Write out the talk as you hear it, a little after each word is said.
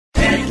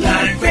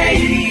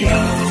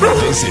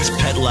This is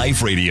Pet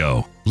Life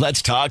Radio.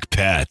 Let's talk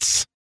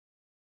pets.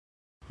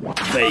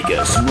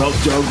 Vegas Rock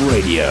Dog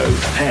Radio.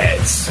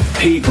 Pets,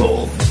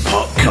 people,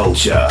 pop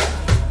culture.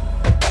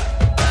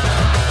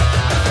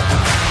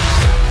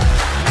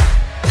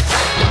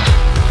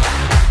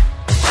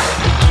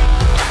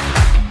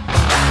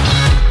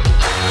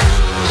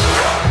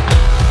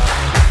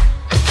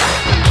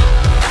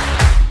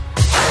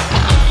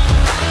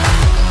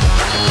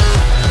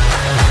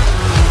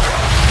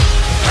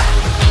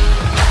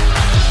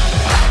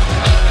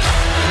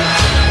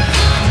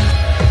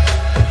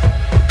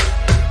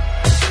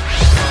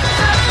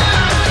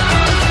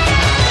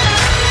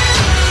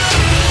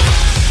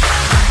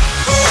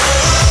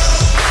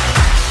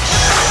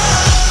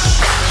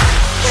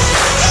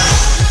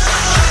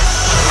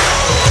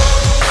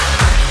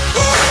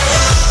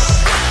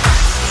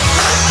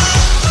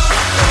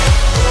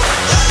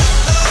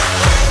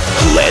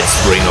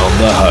 Bring on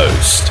the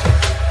host,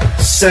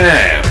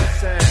 Sam,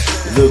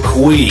 the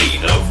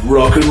queen of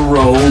rock and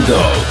roll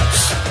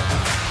dogs.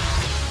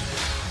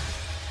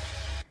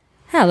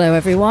 Hello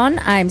everyone,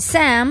 I'm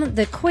Sam,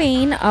 the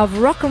queen of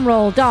rock and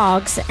roll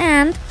dogs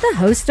and the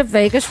host of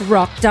Vegas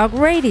Rock Dog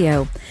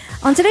Radio.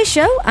 On today's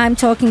show, I'm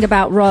talking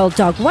about royal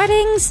dog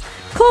weddings,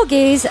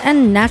 corgis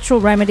and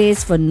natural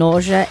remedies for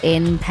nausea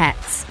in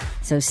pets.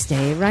 So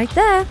stay right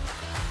there.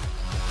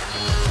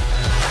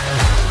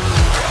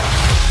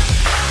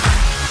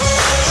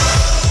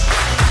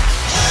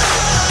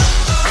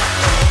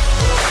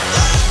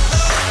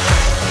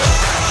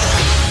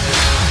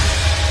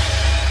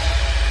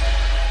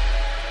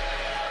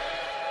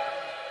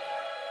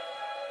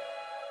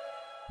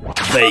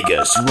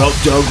 Vegas Rock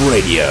Dog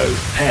Radio.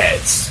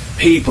 Pets,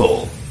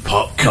 people,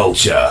 pop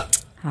culture.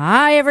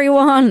 Hi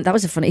everyone. That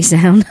was a funny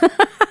sound.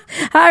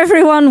 Hi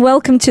everyone,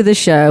 welcome to the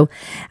show.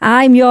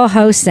 I'm your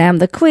host Sam,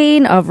 the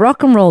queen of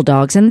rock and roll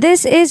dogs, and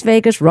this is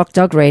Vegas Rock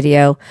Dog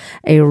Radio,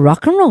 a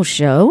rock and roll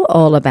show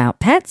all about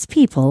pets,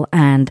 people,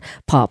 and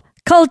pop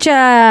culture.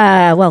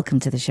 Welcome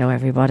to the show,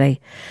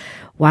 everybody.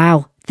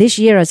 Wow, this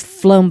year has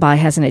flown by,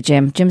 hasn't it,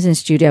 Jim? Jim's in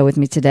studio with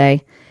me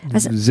today.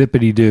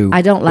 Zippity-doo.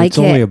 I don't like it's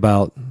only it.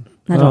 about...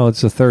 Oh,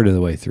 it's a third of the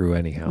way through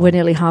anyhow. We're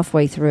nearly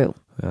halfway through.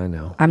 I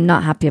know. I'm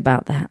not happy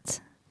about that.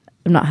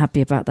 I'm not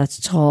happy about that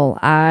at all.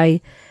 I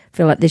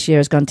feel like this year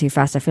has gone too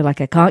fast. I feel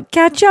like I can't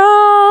catch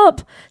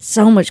up.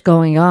 So much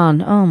going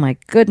on. Oh, my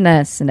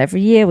goodness. And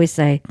every year we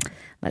say,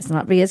 let's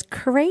not be as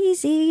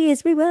crazy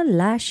as we were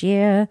last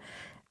year.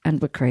 And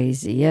we're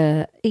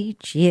crazier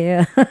each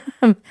year.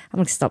 I'm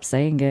going to stop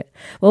saying it.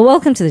 Well,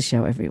 welcome to the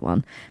show,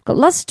 everyone. Got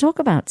lots to talk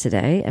about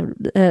today.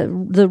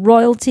 The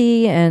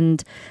royalty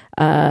and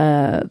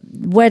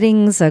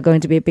weddings are going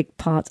to be a big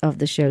part of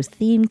the show's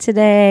theme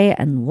today.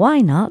 And why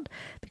not?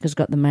 Because we've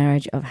got the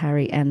marriage of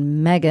Harry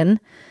and Meghan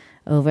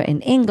over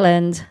in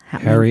England.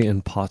 Harry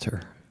and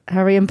Potter.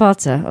 Harry and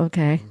Potter,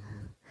 okay.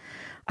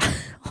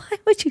 Why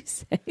would you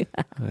say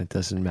that? It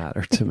doesn't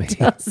matter to me.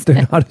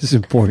 They're not as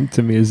important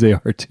to me as they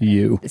are to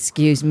you.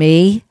 Excuse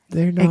me?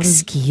 They're not.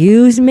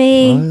 Excuse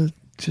me?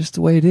 Just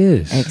the way it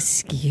is.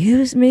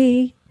 Excuse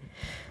me?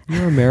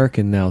 You're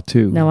American now,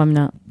 too. No, I'm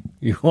not.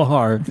 You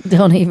are.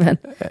 Don't even.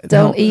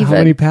 Don't even. How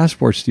many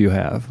passports do you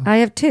have? I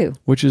have 2.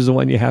 Which is the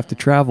one you have to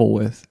travel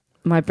with?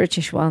 My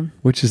British one.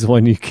 Which is the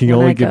one you can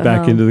only get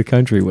back into the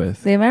country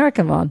with? The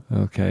American one.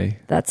 Okay.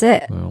 That's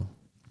it. Well.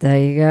 There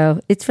you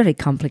go. It's very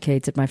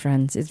complicated, my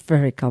friends. It's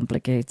very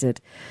complicated.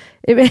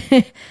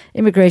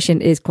 Immigration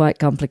is quite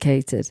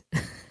complicated.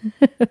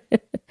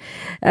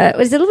 It's a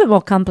little bit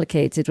more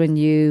complicated when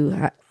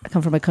you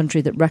come from a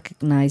country that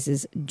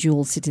recognizes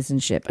dual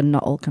citizenship, and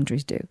not all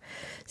countries do.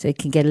 So it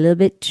can get a little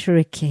bit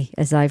tricky,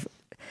 as I've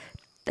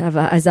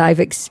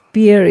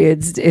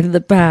experienced in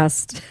the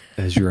past.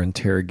 As your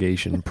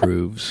interrogation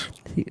proves.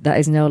 That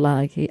is no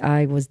lie.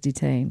 I was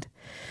detained.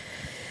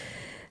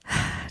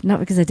 Not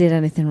because I did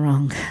anything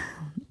wrong,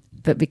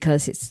 but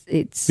because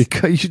it's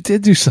because you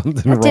did do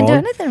something wrong. I didn't do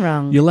anything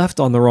wrong. You left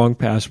on the wrong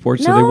passport,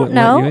 so they wouldn't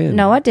let you in.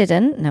 No, I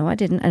didn't.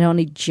 I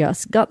only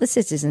just got the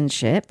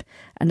citizenship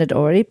and had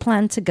already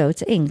planned to go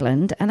to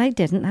England, and I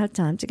didn't have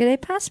time to get a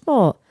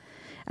passport.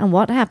 And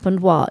what happened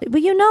was,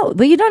 you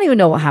don't even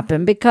know what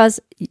happened, because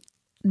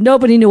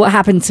nobody knew what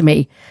happened to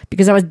me,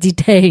 because I was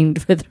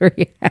detained for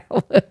 3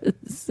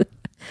 hours.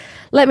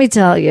 Let me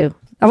tell you.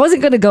 I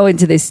wasn't going to go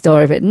into this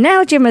story, but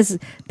now Jim has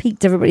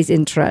piqued everybody's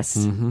interest.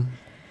 Mm-hmm.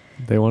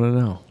 They want to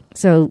know.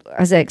 So,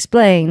 as I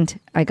explained,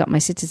 I got my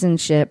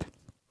citizenship,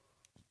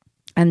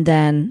 and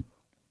then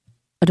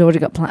I'd already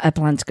got a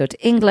plan to go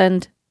to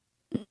England.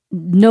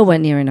 Nowhere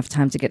near enough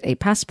time to get a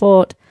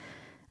passport.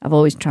 I've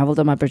always travelled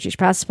on my British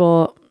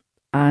passport.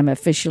 I'm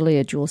officially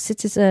a dual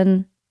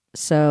citizen,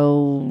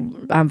 so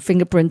I'm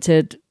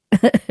fingerprinted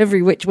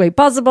every which way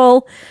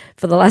possible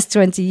for the last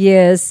 20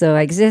 years. So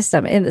I exist.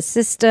 I'm in the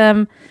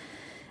system.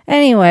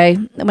 Anyway,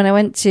 when I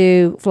went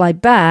to fly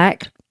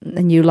back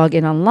and you log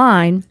in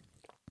online,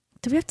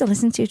 do we have to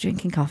listen to you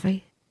drinking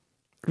coffee?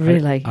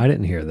 Really? I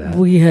didn't hear that.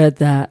 We heard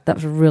that. That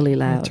was really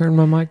loud. I turned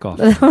my mic off.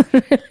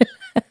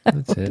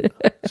 That's it.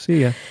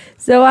 See ya.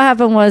 So what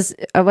happened was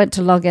I went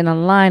to log in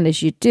online,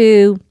 as you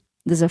do.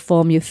 there's a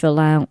form you fill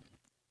out.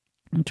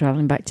 I'm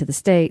traveling back to the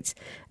States,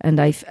 and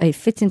I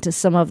fit into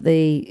some of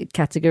the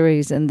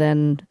categories, and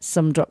then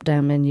some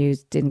drop-down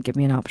menus didn't give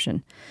me an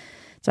option.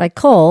 So I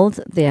called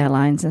the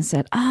airlines and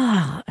said,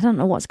 I don't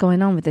know what's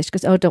going on with this. She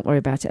goes, oh, don't worry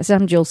about it. I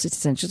said, I'm dual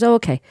citizen. She goes, oh,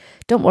 okay,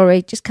 don't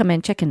worry. Just come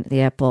in, check in at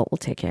the airport. We'll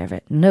take care of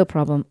it. No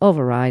problem.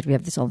 Override. We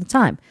have this all the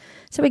time.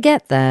 So we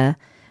get there,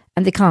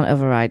 and they can't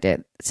override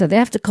it. So they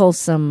have to call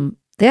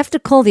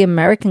the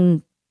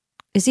American,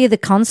 is he the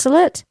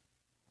consulate?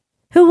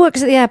 Who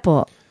works at the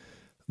airport?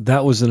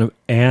 That was an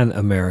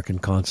American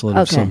consulate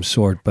of some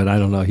sort, but I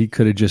don't know. He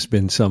could have just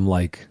been some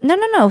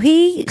No.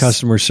 He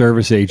customer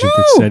service agent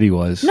that said he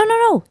was.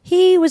 No.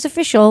 He was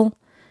official.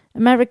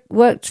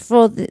 Worked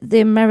for the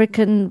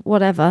American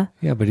whatever.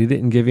 Yeah, but he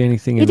didn't give you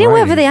anything. He didn't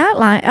work for the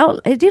airline.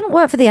 He didn't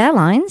work for the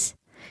airlines.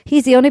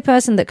 He's the only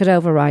person that could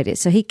override it.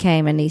 So he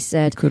came and he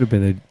said... It could have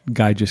been a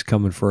guy just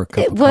coming for a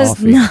cup of It was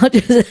coffee. not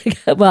just...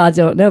 Well, I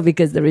don't know,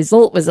 because the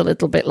result was a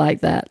little bit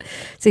like that.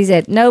 So he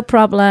said, no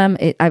problem.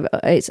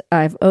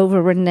 I've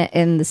overridden it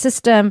in the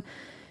system.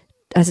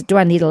 I said, do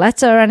I need a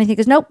letter or anything? He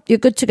goes, nope, you're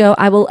good to go.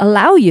 I will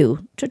allow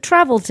you to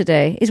travel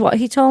today, is what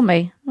he told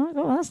me. I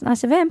go, well, that's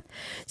nice of him.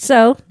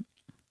 So,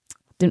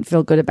 didn't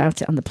feel good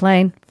about it on the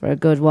plane for a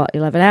good,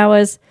 11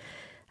 hours.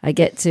 I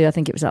get to, I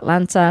think it was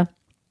Atlanta.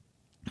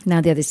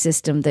 Now the other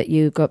system that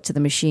you go up to the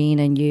machine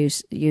and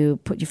you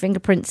put your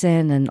fingerprints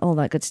in and all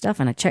that good stuff.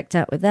 And I checked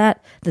out with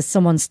that. There's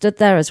someone stood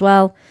there as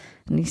well.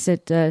 And he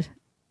said, do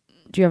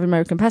you have an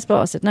American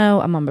passport? I said, no,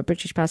 I'm on my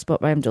British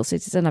passport, but I'm dual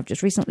citizen. I've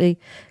just recently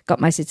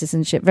got my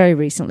citizenship, very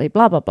recently,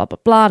 blah, blah, blah, blah,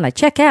 blah. And I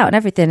check out and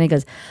everything. And he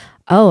goes,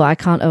 oh, I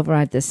can't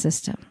override this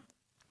system.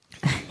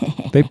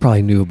 They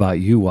probably knew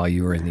about you while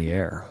you were in the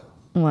air.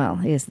 Well,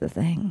 here's the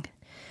thing.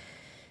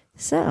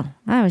 So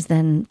I was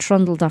then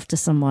trundled off to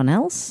someone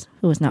else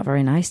who was not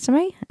very nice to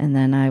me. And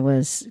then I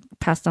was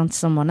passed on to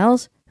someone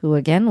else who,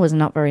 again, was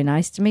not very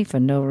nice to me for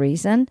no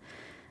reason.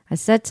 I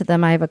said to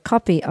them, I have a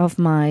copy of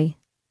my,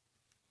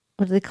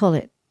 what do they call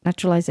it?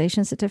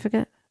 Naturalization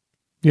certificate?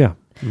 Yeah.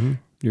 Mm-hmm.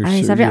 And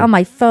I have it on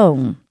my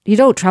phone. You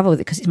don't travel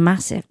with it because it's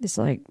massive. It's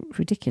like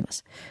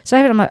ridiculous. So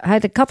I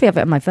had a copy of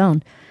it on my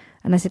phone.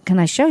 And I said, can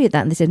I show you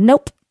that? And they said,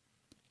 nope.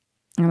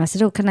 And I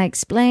said, oh, can I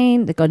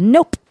explain? They go,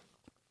 nope.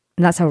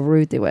 And that's how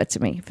rude they were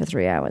to me for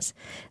 3 hours.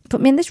 Put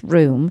me in this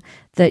room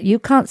that you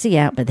can't see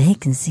out, but they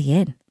can see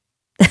in.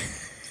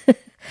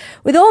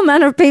 With all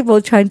manner of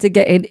people trying to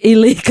get in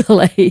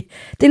illegally.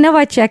 They know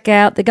I check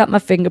out. They got my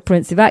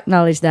fingerprints. They've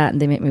acknowledged that.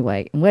 And they make me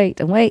wait and wait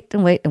and wait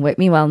and wait and wait.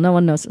 Meanwhile, no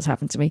one knows what's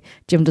happened to me.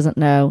 Jim doesn't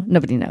know.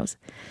 Nobody knows.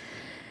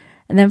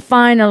 And then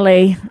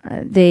finally,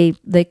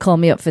 they call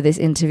me up for this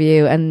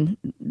interview, and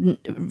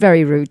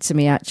very rude to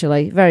me,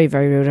 actually. Very,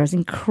 very rude. I was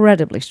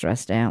incredibly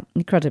stressed out.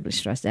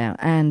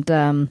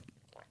 And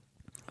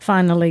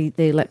finally,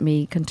 they let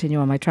me continue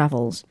on my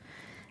travels.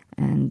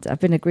 And I've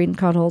been a green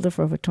card holder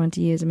for over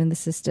 20 years. I'm in the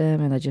system,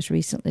 and I just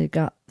recently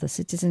got the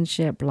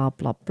citizenship, blah,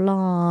 blah,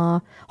 blah.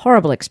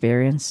 Horrible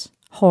experience.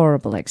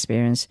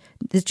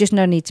 There's just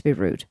no need to be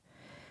rude.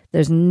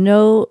 There's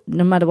no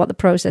matter what the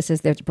process is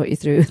they have to put you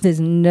through,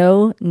 there's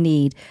no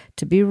need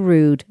to be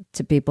rude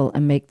to people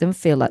and make them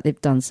feel like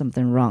they've done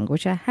something wrong,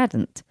 which I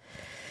hadn't.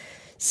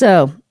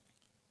 So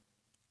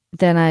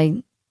then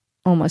I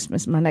almost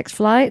missed my next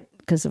flight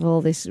because of all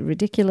this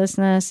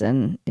ridiculousness.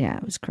 And yeah,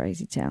 it was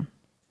crazy town.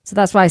 So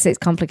that's why I say it's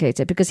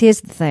complicated, because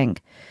here's the thing.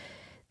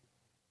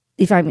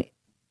 If I'm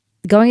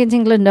going into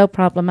England, no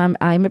problem.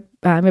 I'm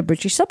a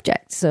British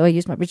subject. So I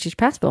use my British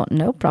passport,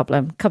 no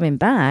problem. Coming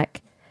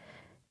back,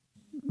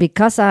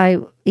 because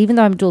even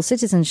though I'm dual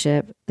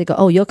citizenship, they go,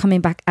 oh, you're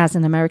coming back as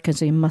an American,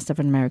 so you must have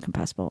an American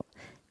passport.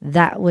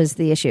 That was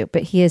the issue.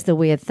 But here's the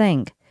weird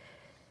thing.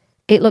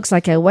 It looks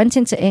like I went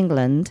into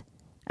England,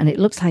 and it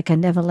looks like I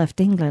never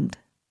left England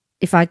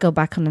if I go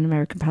back on an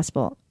American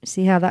passport.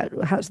 See how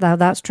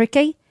that's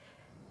tricky?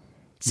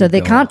 So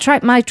they can't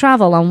track my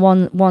travel on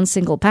one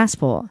single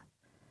passport.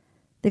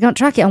 They can't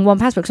track it on one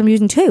passport because I'm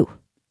using two.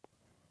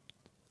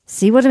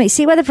 See what I mean?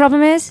 See where the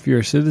problem is? If you're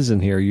a citizen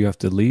here, you have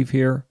to leave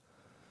here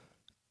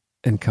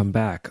and come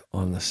back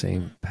on the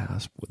same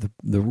passport.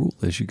 The rule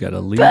is you got to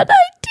leave. But I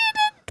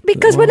didn't,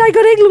 because when I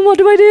go to England,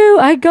 what do?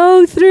 I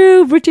go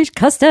through British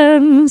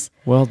customs.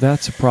 Well,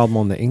 that's a problem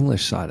on the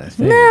English side, I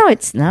think. No,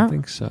 it's not. I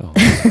think so.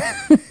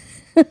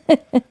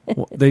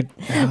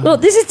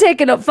 Look, this is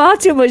taking up far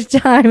too much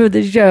time of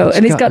the show,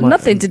 and it's got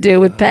nothing to do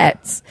with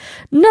pets.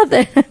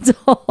 Nothing at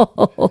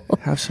all.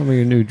 Have some of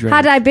your new drinks.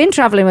 Had I been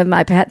traveling with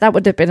my pet, that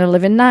would have been a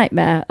living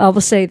nightmare. I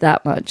will say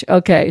that much.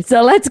 Okay,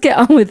 so let's get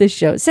on with the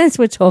show. Since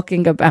we're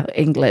talking about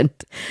England,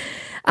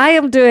 I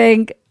am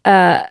doing...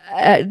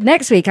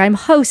 next week I'm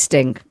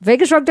hosting,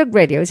 Vegas Rock Dog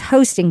Radio is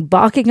hosting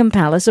Barkingham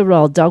Palace, a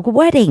Royal Dog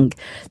wedding.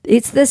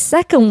 It's the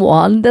second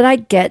one that I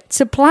get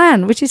to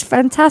plan, which is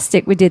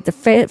fantastic. We did the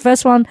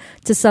first one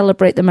to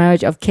celebrate the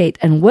marriage of Kate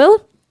and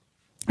Will,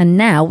 and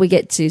now we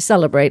get to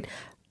celebrate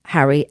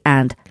Harry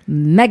and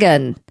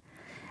Meghan.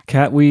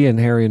 Catwee and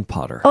Harry and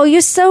Potter. Oh,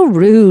 you're so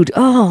rude.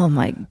 Oh,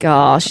 my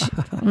gosh.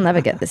 I'll never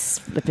get this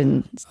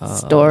flipping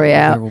story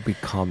out. There will be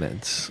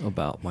comments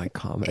about my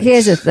comments.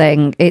 Here's the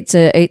thing.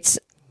 It's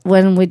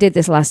when we did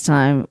this last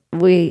time,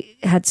 we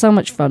had so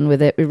much fun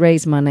with it. We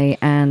raised money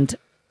and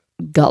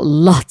got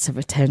lots of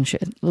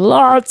attention,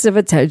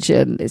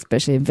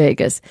 especially in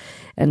Vegas.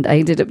 And I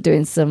ended up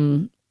doing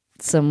some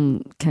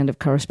kind of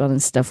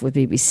correspondence stuff with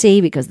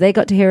BBC because they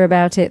got to hear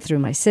about it through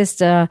my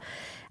sister.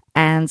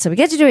 And so we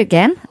get to do it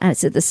again, and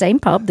it's at the same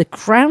pub, the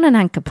Crown and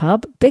Anchor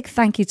pub. Big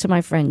thank you to my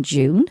friend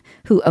June,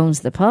 who owns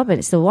the pub, and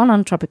it's the one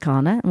on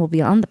Tropicana, and we'll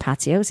be on the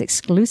patio. It's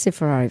exclusive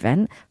for our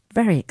event.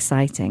 Very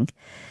exciting.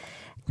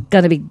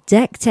 Going to be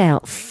decked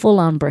out,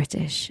 full-on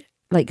British.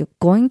 Like you're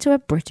going to a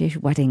British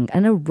wedding,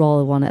 and a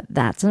royal one at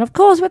that. And of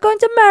course, we're going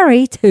to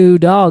marry 2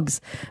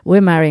 dogs.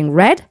 We're marrying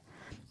Red,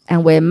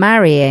 and we're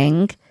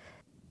marrying...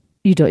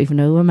 You don't even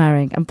know who we're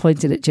marrying. I'm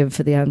pointing at Jim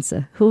for the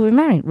answer. Who are we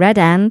marrying? Red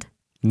and...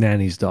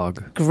 Nanny's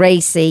dog.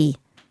 Gracie.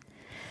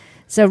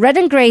 So Red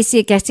and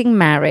Gracie are getting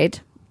married.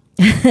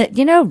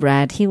 You know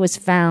Red, he was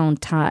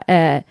found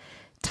tied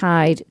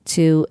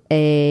to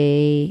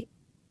a...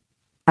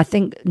 I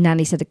think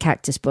Nanny said a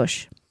cactus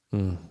bush.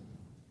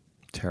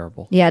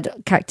 Terrible. He had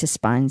cactus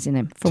spines in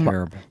him.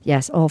 Terrible.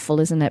 Yes,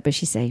 awful, isn't it? But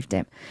she saved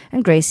him.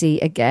 And Gracie,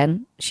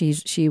 again,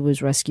 she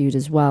was rescued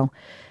as well.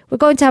 We're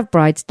going to have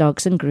bride's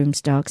dogs and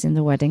groom's dogs in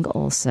the wedding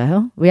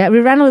also. We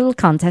ran a little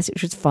contest,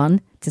 which was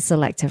fun, to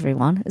select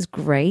everyone. It was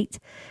great.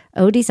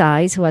 Odie's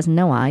eyes, who has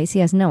no eyes.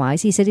 He has no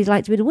eyes. He said he'd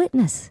like to be the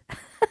witness.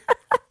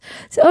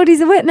 So Odie's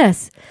the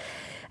witness.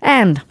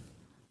 And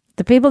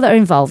the people that are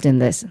involved in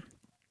this,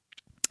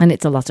 and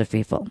it's a lot of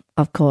people,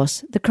 of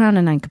course, the Crown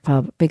and Anchor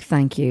pub, big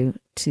thank you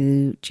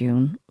to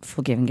June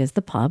for giving us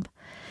the pub.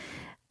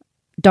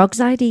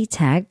 Dogs ID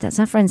tag, that's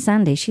our friend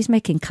Sandy. She's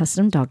making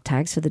custom dog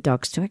tags for the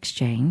dogs to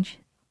exchange.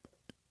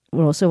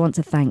 We also want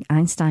to thank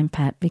Einstein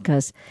Pet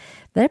because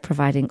they're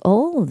providing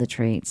all the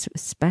treats,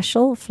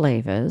 special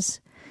flavors,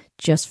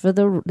 just for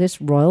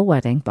this royal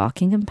wedding,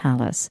 Barkingham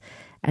Palace.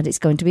 And it's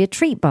going to be a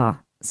treat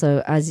bar.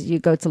 So as you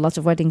go to a lot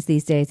of weddings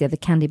these days, they have the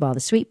candy bar, the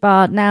sweet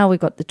bar. Now we've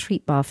got the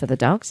treat bar for the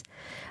dogs.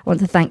 I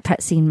want to thank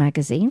Pet Scene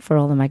Magazine for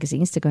all the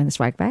magazines to go in the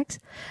swag bags.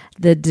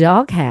 The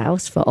Dog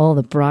House for all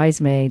the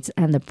bridesmaids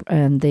and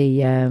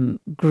the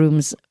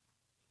groom's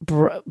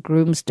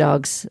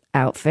dogs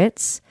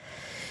outfits.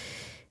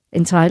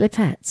 Entirely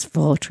Pets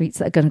for treats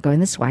that are going to go in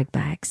the swag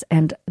bags.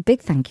 And a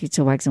big thank you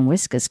to Wags and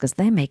Whiskers because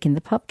they're making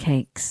the pup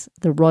cakes,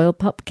 the royal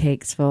pup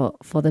cakes for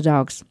the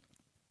dogs.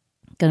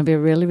 Going to be a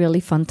really, really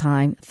fun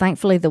time.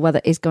 Thankfully, the weather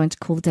is going to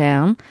cool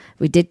down.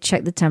 We did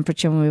check the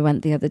temperature when we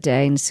went the other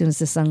day, and as soon as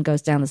the sun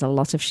goes down, there's a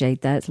lot of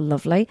shade there. It's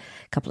lovely.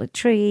 A couple of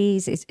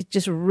trees. It's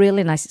just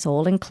really nice. It's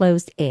all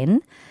enclosed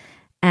in.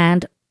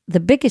 And the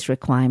biggest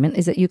requirement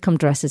is that you come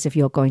dressed as if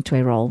you're going to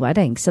a royal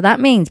wedding. So that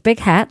means big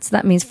hats,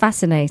 that means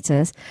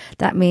fascinators,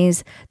 that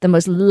means the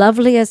most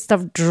loveliest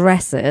of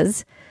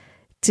dresses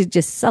to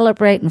just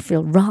celebrate and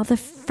feel rather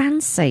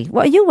fancy.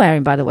 What are you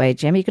wearing, by the way,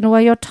 Jim? Are you going to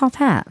wear your top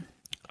hat?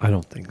 I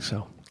don't think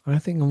so. I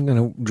think I'm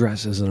going to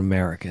dress as an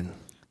American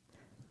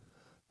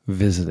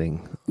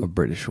visiting a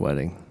British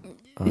wedding.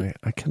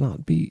 I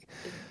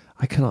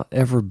cannot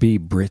ever be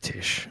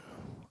British.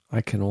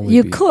 I can only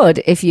You could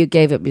if you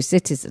gave up your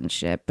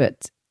citizenship,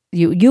 but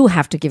you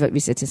have to give up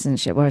your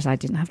citizenship, whereas I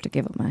didn't have to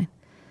give up mine.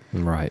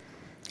 Right.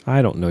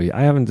 I don't know yet.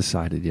 I haven't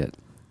decided yet.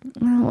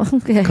 Oh,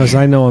 okay. Because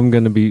I know I'm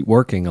going to be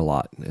working a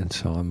lot, and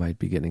so I might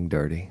be getting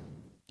dirty.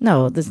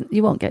 No,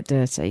 you won't get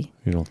dirty.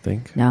 You don't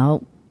think?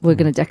 No. We're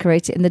going to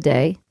decorate it in the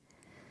day.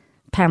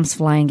 Pam's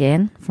flying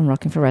in from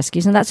Rocking for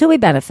Rescues, and that's who we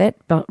benefit,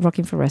 but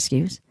Rocking for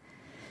Rescues.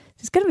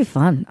 It's going to be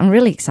fun. I'm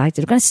really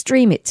excited. We're going to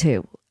stream it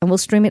too, and we'll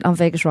stream it on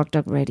Vegas Rock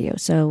Dog Radio.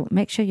 So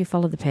make sure you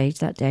follow the page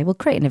that day. We'll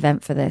create an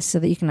event for this so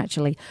that you can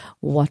actually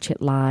watch it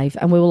live,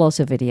 and we will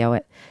also video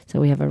it. So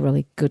we have a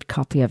really good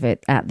copy of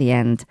it at the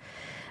end.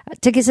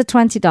 Tickets are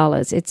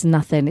 $20. It's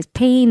nothing. It's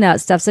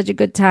peanuts to have such a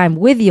good time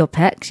with your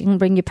pets. You can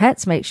bring your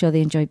pets, make sure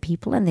they enjoy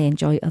people and they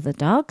enjoy other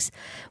dogs.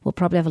 We'll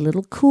probably have a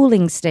little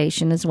cooling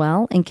station as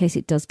well in case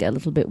it does get a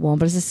little bit warm.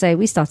 But as I say,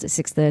 we start at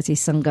 6:30,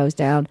 sun goes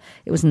down.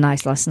 It was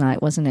nice last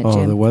night, wasn't it, Jim?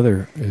 Oh, the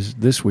weather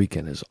this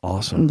weekend is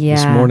awesome. Yeah.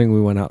 This morning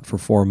we went out for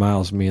 4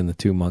 miles, me and the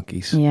 2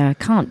 monkeys. Yeah,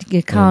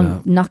 you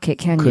can't knock it,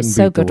 can you? It's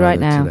so good right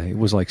now. Today. It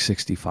was like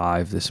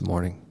 65 this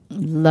morning.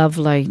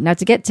 Lovely. Now,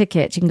 to get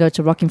tickets, you can go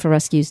to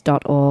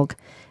rockingforrescues.org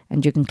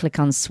and you can click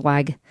on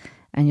swag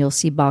and you'll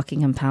see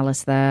Barkingham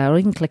Palace there. Or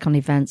you can click on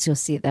events, you'll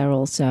see it there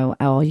also.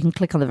 Or you can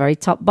click on the very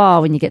top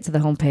bar when you get to the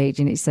homepage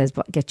and it says,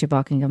 get your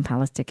Barkingham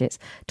Palace tickets.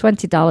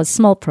 $20,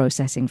 small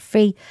processing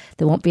fee.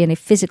 There won't be any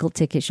physical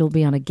tickets. You'll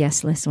be on a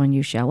guest list when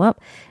you show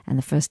up. And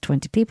the first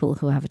 20 people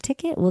who have a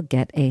ticket will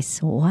get a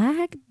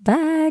swag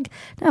bag.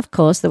 Now, of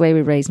course, the way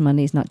we raise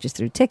money is not just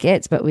through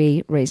tickets, but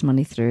we raise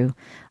money through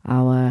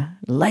our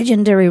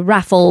legendary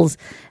raffles.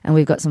 And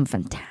we've got some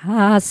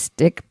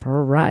fantastic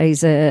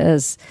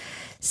prizes.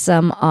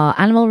 Some are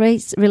animal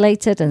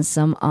related and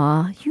some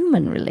are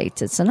human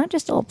related. So not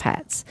just all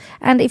pets.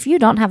 And if you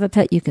don't have a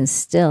pet, you can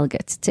still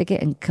get a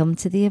ticket and come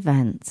to the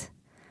event.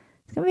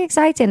 It's going to be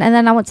exciting. And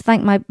then I want to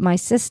thank my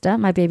sister,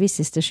 my baby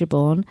sister,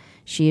 Siobhan.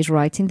 She is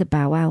writing the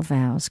Bow Wow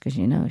vows because,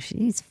 you know,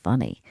 she's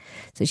funny.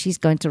 So she's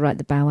going to write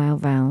the Bow Wow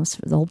vows,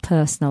 all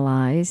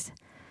personalised.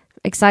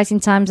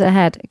 Exciting times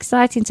ahead.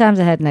 Exciting times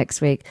ahead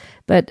next week.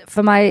 But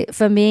for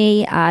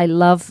me, I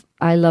love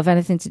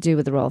anything to do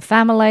with the royal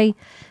family.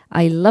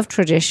 I love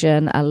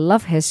tradition. I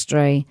love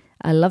history.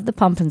 I love the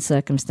pomp and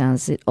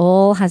circumstance. It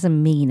all has a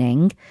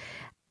meaning.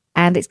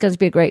 And it's going to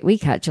be a great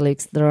week, actually,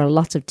 because there are a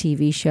lot of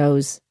TV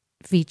shows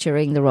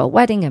featuring the royal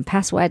wedding and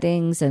past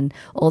weddings and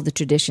all the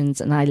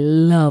traditions. And I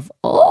love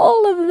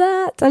all of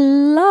that. I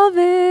love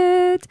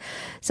it.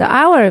 So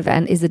our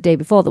event is the day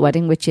before the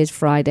wedding, which is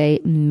Friday,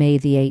 May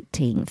the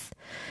 18th.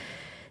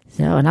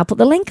 So, and I'll put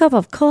the link up,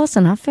 of course,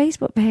 on our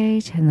Facebook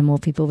page. And the more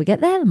people we get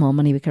there, the more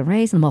money we can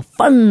raise, and the more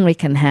fun we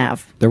can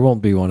have. There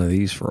won't be one of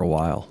these for a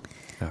while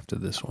after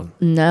this one.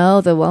 No,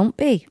 there won't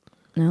be.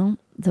 No,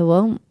 there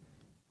won't.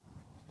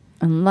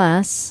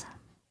 Unless...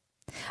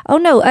 Oh,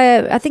 no,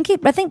 I think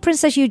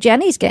Princess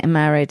Eugenie's getting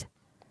married.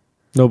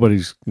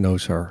 Nobody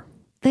knows her.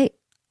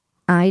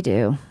 I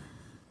do.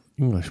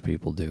 English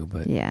people do,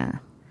 but... Yeah.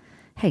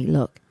 Hey,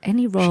 look,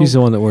 any role... She's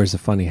the one that wears the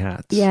funny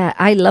hats. Yeah,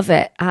 I love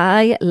it.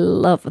 I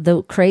love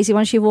the crazy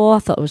one she wore. I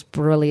thought it was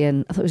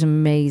brilliant. I thought it was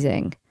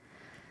amazing.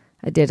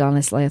 I did,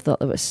 honestly. I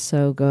thought it was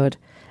so good.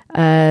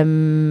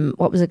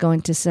 What was I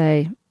going to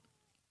say?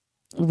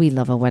 We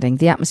love a wedding.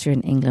 The atmosphere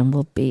in England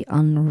will be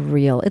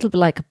unreal. It'll be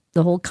like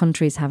the whole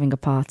country's having a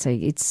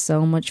party. It's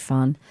so much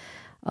fun.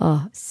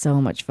 Oh,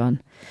 so much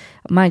fun.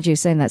 Mind you,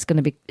 saying that it's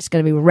going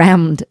to be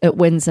rammed at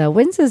Windsor.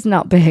 Windsor's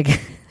not big.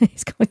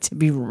 It's going to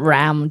be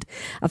rammed.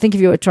 I think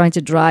if you were trying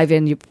to drive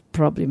in, you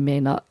probably may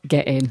not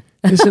get in.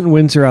 Isn't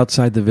Windsor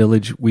outside the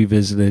village we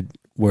visited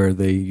where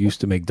they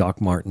used to make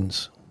Doc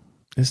Martens?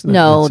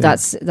 No,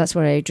 that's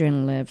where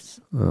Adrian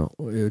lives. Oh,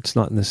 it's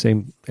not in the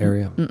same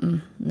area.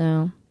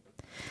 No.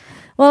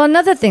 Well,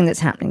 another thing that's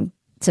happening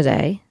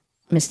today,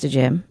 Mr.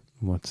 Jim.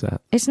 What's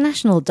that? It's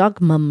National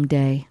Dog Mum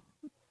Day.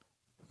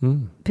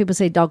 People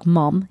say dog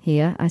mom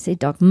here. I say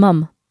dog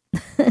mum.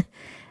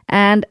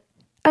 And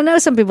I know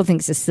some people think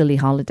it's a silly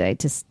holiday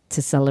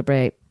to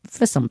celebrate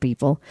for some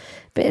people.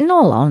 But in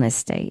all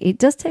honesty, it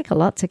does take a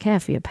lot to care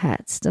for your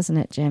pets, doesn't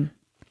it, Jim?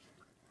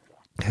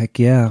 Heck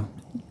yeah.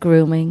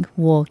 Grooming,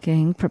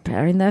 walking,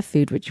 preparing their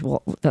food,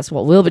 that's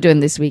what we'll be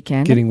doing this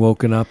weekend. Getting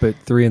woken up at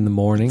 3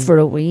 a.m. For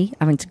a wee.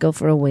 Having to go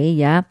for a wee,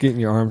 yeah. Getting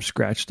your arm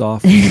scratched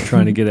off and you're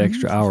trying to get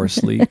extra hours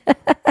sleep.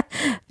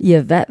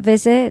 Your vet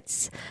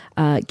visits,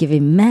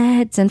 giving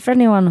meds. And for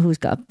anyone who's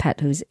got a pet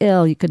who's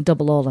ill, you can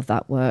double all of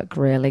that work,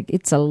 really.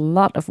 It's a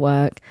lot of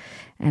work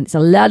and it's a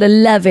lot of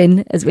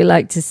loving, as we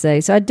like to say.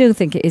 So I do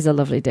think it is a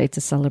lovely day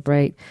to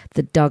celebrate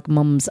the dog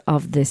mums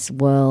of this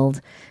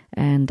world.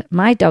 And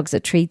my dogs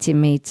are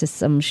treating me to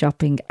some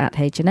shopping at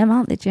H&M,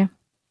 aren't they, Jim?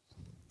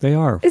 They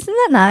are. Isn't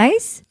that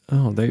nice?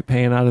 Oh, they're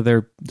paying out of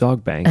their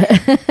dog bank,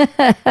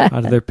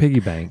 out of their piggy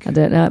bank. I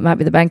don't know. It might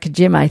be the bank of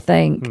Jim, I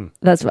think.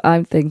 That's what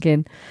I'm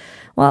thinking.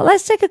 Well,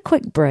 let's take a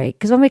quick break,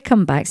 because when we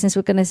come back, since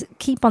we're going to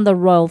keep on the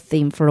royal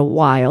theme for a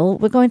while,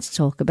 we're going to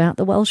talk about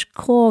the Welsh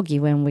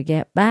Corgi when we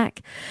get back.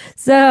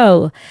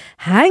 So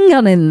hang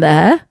on in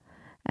there,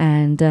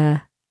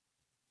 and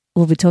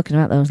we'll be talking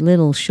about those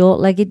little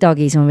short-legged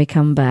doggies when we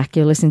come back.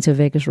 You're listening to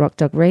Vegas Rock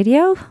Dog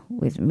Radio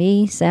with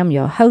me, Sam,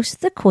 your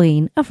host, the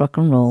queen of rock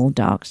and roll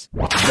dogs.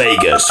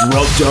 Vegas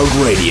Rock Dog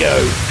Radio.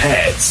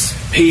 Pets,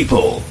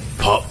 people,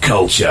 pop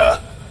culture.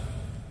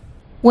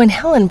 When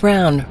Helen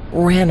Brown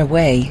ran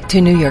away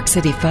to New York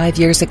City 5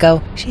 years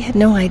ago, she had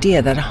no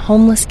idea that a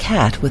homeless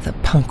cat with a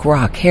punk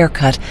rock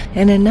haircut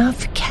and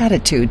enough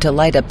catitude to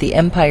light up the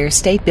Empire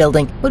State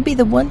Building would be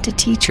the one to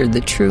teach her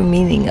the true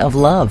meaning of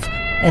love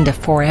and a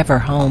forever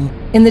home.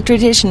 In the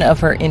tradition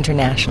of her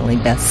internationally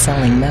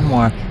best-selling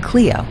memoir,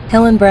 Cleo,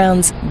 Helen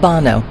Brown's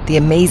Bono, the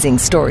amazing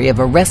story of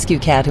a rescue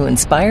cat who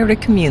inspired a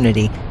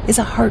community, is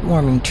a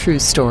heartwarming true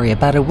story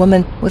about a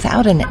woman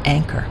without an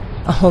anchor,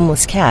 a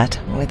homeless cat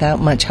without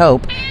much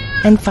hope,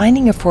 and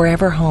finding a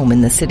forever home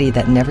in the city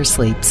that never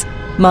sleeps.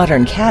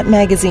 Modern Cat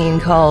magazine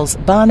calls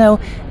Bono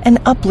an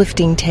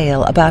uplifting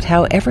tale about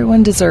how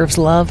everyone deserves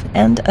love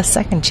and a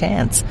second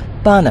chance.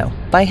 Bono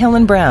by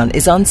Helen Brown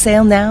is on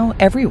sale now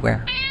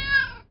everywhere.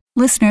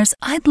 Listeners,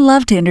 I'd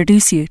love to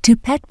introduce you to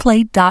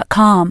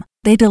PetPlate.com.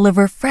 They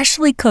deliver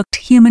freshly cooked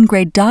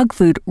human-grade dog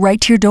food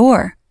right to your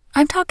door.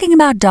 I'm talking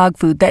about dog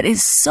food that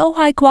is so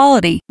high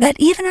quality that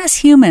even us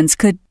humans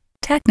could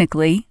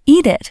technically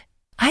eat it.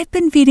 I've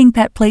been feeding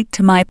PetPlate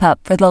to my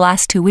pup for the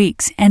last 2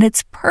 weeks, and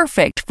it's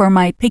perfect for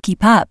my picky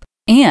pup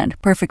and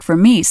perfect for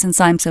me since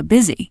I'm so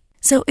busy.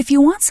 So if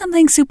you want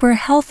something super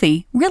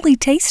healthy, really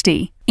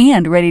tasty,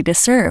 and ready to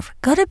serve,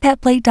 go to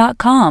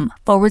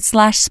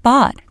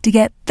petplate.com/spot to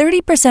get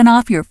 30%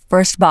 off your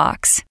first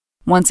box.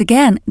 Once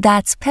again,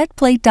 that's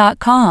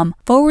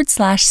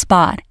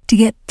petplate.com/spot to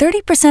get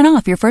 30%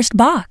 off your first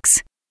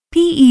box.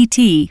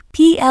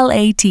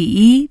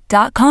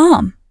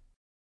 PetPlate.com.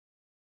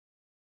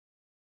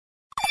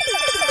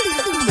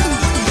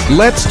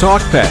 Let's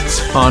Talk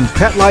Pets on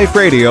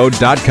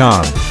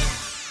PetLifeRadio.com.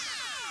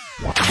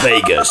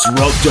 Vegas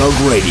Rock Dog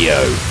Radio.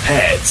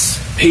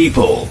 Pets,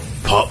 people,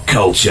 pop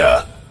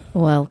culture.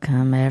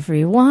 Welcome,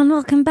 everyone.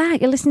 Welcome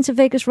back. You're listening to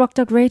Vegas Rock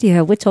Dog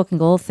Radio. We're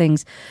talking all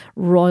things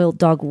royal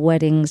dog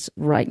weddings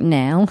right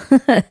now.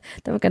 Then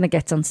we're going to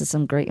get onto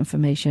some great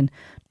information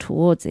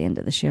towards the end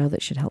of the show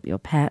that should help your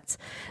pets.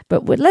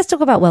 But let's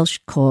talk about Welsh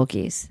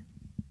Corgis.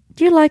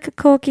 Do you like a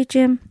Corgi,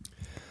 Jim?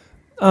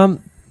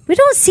 We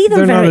don't see them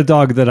They're not a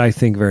dog that I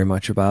think very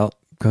much about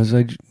because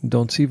I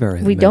don't see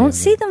very We don't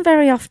see them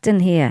very often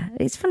here.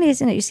 It's funny,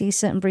 isn't it? You see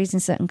certain breeds in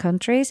certain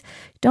countries.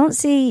 You don't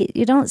see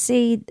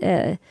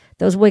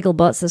those wiggle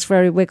butts, those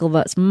furry wiggle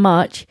butts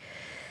much.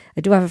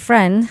 I do have a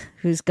friend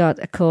who's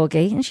got a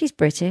Corgi, and she's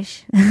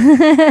British.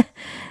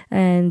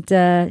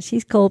 And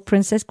she's called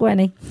Princess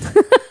Gwenny.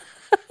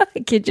 I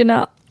kid you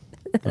not.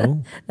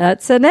 Oh.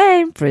 That's her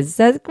name,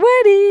 Princess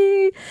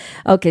Gwenny.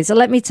 Okay, so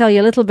let me tell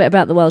you a little bit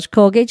about the Welsh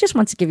Corgi. Just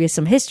want to give you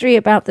some history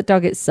about the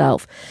dog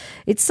itself.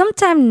 It's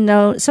sometimes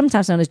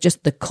known as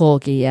just the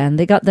Corgi, and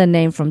they got their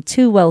name from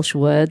two Welsh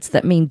words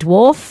that mean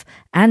dwarf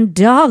and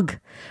dog.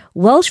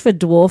 Welsh for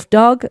dwarf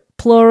dog,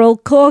 plural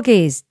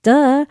Corgis,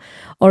 duh.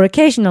 Or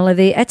occasionally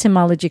the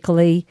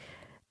etymologically,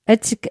 I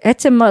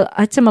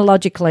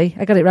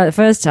got it right the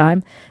first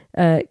time,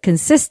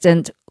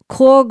 consistent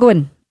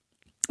Corgwyn.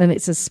 And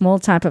it's a small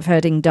type of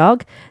herding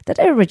dog that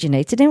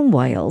originated in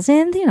Wales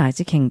in the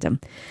United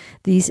Kingdom.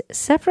 These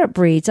separate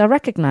breeds are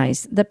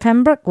recognised, the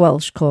Pembroke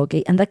Welsh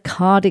Corgi and the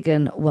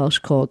Cardigan Welsh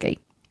Corgi.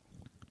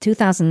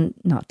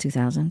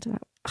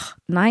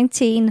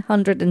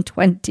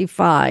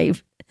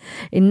 1925.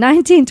 In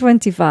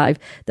 1925,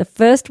 the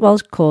first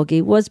Welsh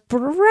Corgi was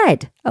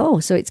bred. Oh,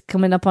 so it's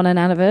coming up on an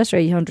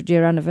anniversary,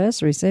 100-year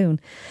anniversary soon.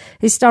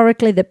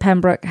 Historically, the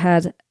Pembroke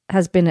has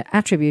been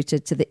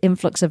attributed to the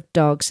influx of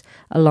dogs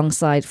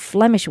alongside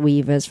Flemish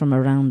weavers from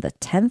around the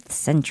 10th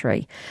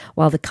century,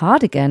 while the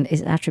Cardigan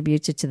is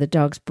attributed to the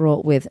dogs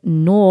brought with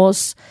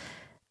Norse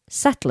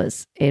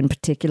settlers, in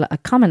particular a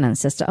common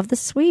ancestor of the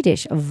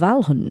Swedish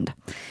Valhund.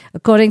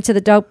 According to the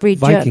dog breed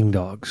Viking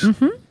dogs.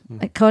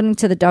 According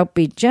to the Dog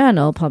Breed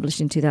Journal, published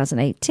in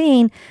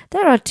 2018,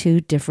 there are two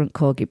different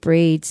Corgi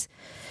breeds.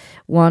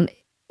 One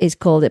is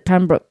called a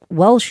Pembroke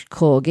Welsh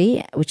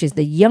Corgi, which is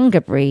the younger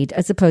breed,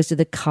 as opposed to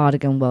the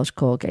Cardigan Welsh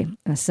Corgi.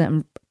 A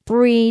certain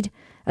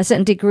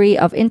degree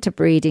of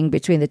interbreeding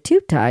between the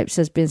two types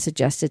has been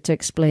suggested to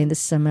explain the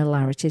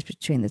similarities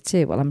between the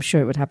two. Well, I'm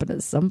sure it would happen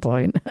at some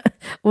point,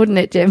 wouldn't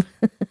it, Jim?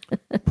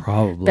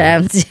 Probably.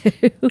 Bound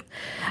to.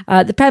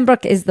 The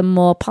Pembroke is the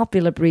more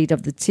popular breed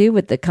of the two,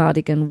 with the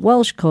Cardigan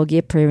Welsh Corgi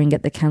appearing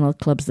at the Kennel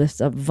Club's list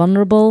of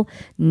vulnerable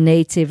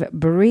native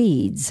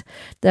breeds.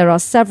 There are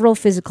several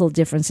physical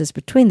differences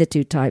between the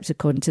two types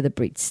according to the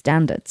breed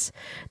standards.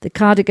 The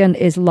Cardigan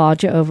is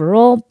larger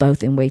overall,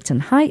 both in weight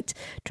and height.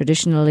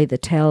 Traditionally, the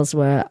tails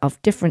were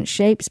of different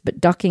shapes, but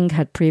docking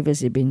had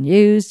previously been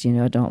used.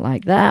 I don't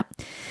like that.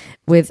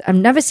 I've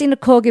never seen a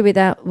Corgi with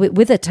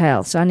a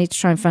tail, so I need to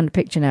try and find a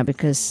picture now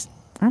because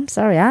I'm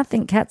sorry, I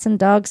think cats and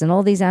dogs and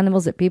all these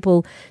animals that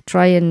people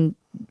try and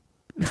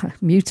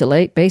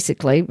mutilate,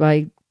 basically,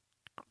 by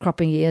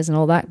cropping ears and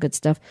all that good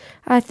stuff,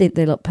 I think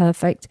they look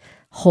perfect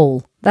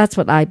whole. That's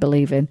what I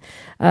believe in.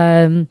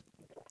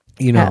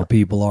 You know how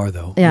people are,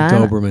 though. Yeah,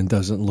 Doberman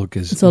doesn't look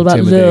as it's all about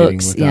intimidating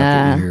looks,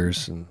 without the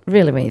ears. And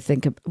really, when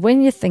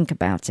you think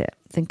about it,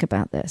 think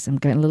about this. I'm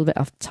going a little bit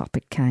off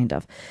topic, kind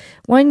of.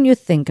 When you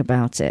think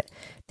about it,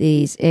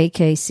 these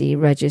AKC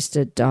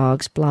registered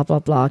dogs, blah, blah,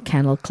 blah,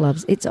 kennel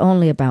clubs, it's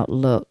only about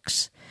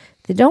looks.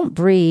 They don't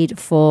breed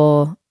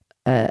for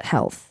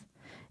health.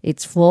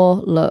 It's for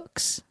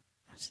looks.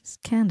 It's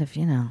kind of,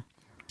 shallow.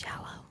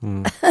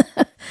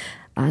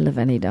 I love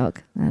any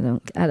dog. I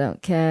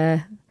don't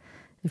care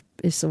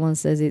if someone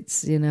says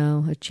it's,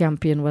 a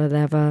champion,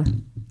 whatever.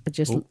 I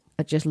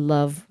just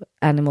love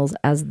animals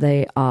as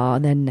they are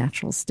in their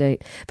natural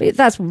state. But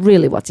that's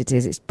really what it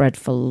is. It's bred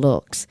for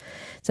looks.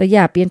 So,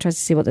 yeah, I'd be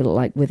interested to see what they look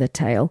like with a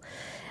tail.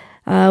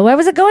 Where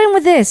was I going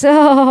with this?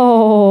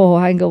 Oh,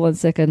 hang on one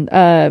second.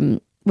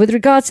 With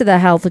regards to their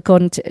health,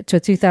 according to a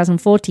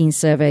 2014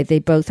 survey, they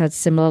both had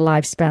similar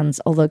lifespans,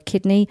 although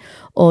kidney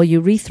or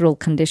urethral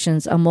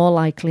conditions are more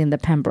likely in the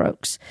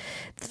Pembrokes.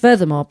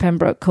 Furthermore,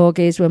 Pembroke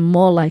Corgis were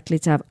more likely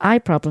to have eye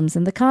problems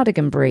than the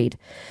Cardigan breed.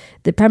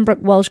 The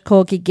Pembroke Welsh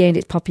Corgi gained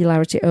its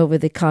popularity over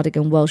the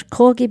Cardigan Welsh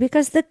Corgi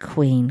because the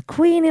Queen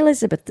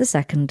Elizabeth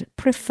II,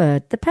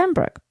 preferred the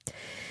Pembroke.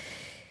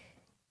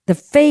 The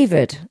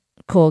favoured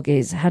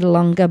Corgis had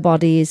longer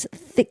bodies,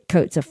 thick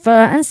coats of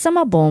fur, and some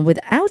are born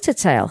without a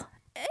tail.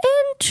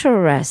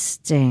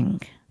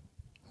 Interesting.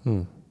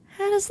 How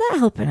does that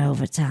happen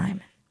over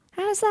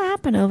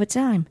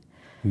time?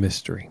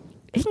 mystery.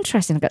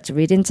 Interesting. I got to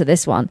read into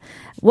this one.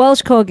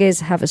 Welsh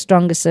Corgis have a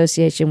strong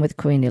association with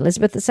Queen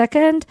Elizabeth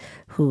II,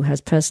 who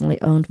has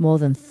personally owned more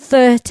than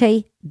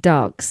 30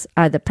 dogs,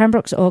 either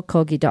Pembrokes or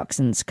Corgi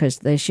Dachshunds, because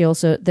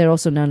they're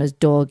also known as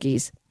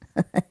Dorgies.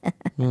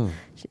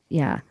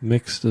 Yeah.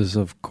 Mixtures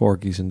of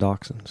Corgis and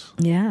Dachshunds.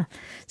 Yeah.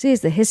 So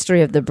here's the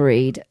history of the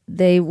breed.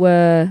 They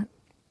were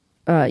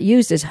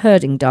used as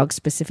herding dogs,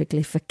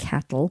 specifically for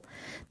cattle.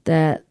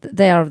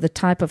 They are the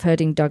type of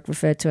herding dog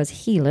referred to as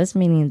heelers,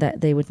 meaning that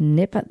they would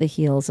nip at the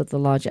heels of the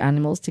larger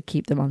animals to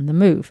keep them on the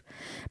move.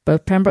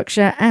 Both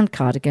Pembrokeshire and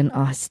Cardigan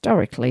are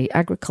historically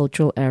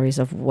agricultural areas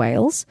of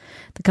Wales.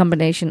 The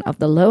combination of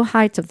the low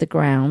height of the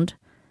ground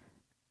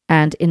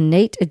and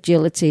innate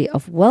agility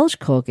of Welsh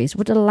Corgis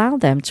would allow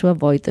them to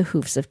avoid the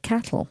hoofs of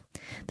cattle.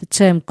 The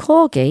term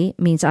Corgi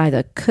means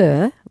either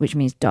cur, which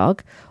means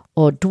dog,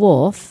 or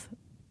dwarf.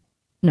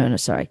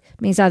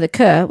 Means either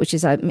cur, which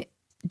is a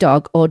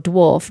dog, or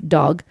dwarf,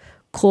 dog,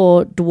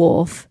 cor,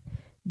 dwarf.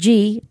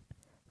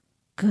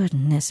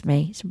 Goodness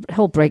me, it's a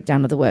whole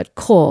breakdown of the word,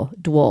 cor,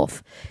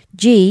 dwarf.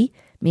 G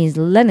means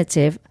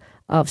lenitive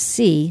of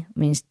C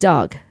means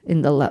dog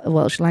in the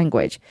Welsh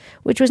language,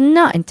 which was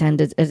not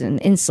intended as an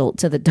insult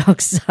to the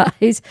dog's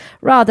size,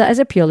 rather as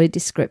a purely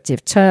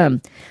descriptive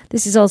term.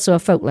 This is also a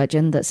folk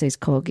legend that says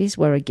corgis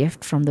were a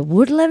gift from the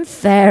woodland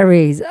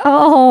fairies.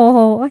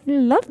 Oh, I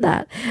love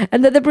that.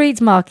 And that the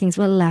breed's markings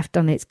were left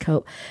on its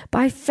coat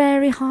by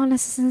fairy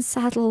harnesses and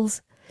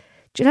saddles.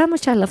 Do you know how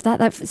much I love that?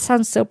 That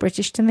sounds so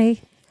British to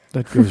me.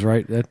 That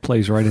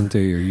plays right into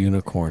your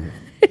unicorn.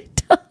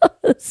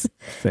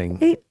 Thing.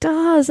 It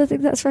does. I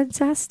think that's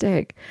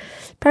fantastic.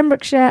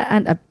 Pembrokeshire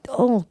and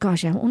oh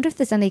gosh, I wonder if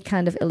there's any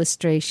kind of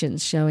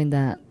illustrations showing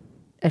that,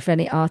 if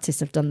any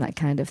artists have done that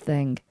kind of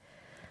thing.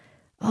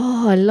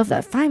 Oh, I love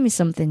that. Find me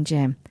something,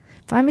 Jim.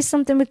 Find me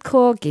something with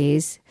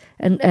corgis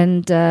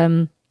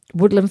and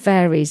woodland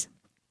fairies.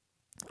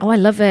 Oh, I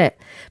love it.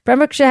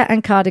 Pembrokeshire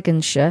and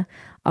Cardiganshire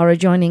are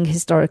adjoining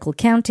historical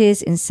counties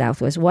in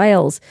southwest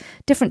Wales.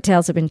 Different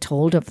tales have been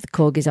told of the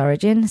Corgi's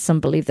origin. Some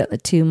believe that the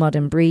two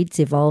modern breeds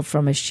evolved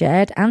from a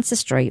shared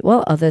ancestry,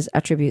 while others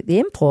attribute the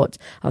import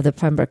of the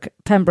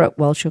Pembroke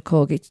Welsh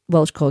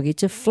Corgi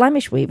to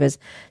Flemish weavers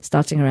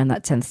starting around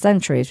that 10th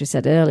century, as we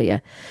said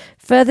earlier.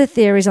 Further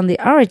theories on the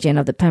origin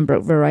of the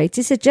Pembroke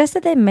variety suggest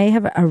that they may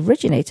have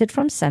originated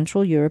from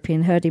Central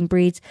European herding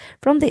breeds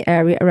from the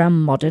area around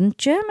modern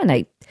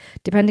Germany.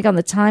 Depending on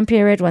the time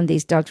period when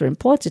these dogs were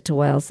imported to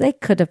Wales, they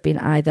could have been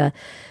either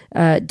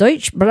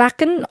Deutsch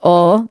Bracken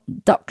or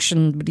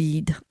Dachshund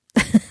breed.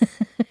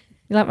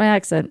 You like my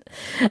accent?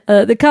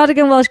 The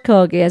Cardigan Welsh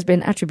Corgi has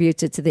been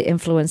attributed to the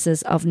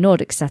influences of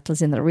Nordic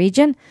settlers in the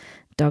region.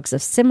 Dogs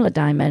of similar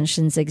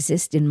dimensions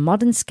exist in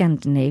modern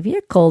Scandinavia,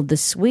 called the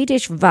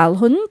Swedish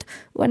Vallhund.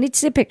 I need to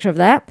see a picture of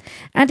that.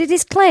 And it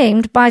is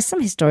claimed by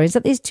some historians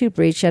that these two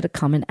breeds shared a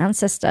common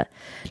ancestor.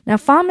 Now,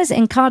 farmers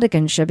in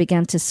Cardiganshire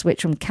began to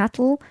switch from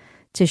cattle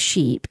to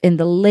sheep in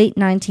the late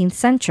 19th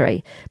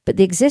century, but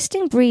the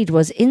existing breed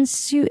was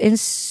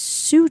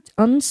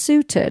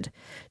unsuited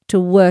to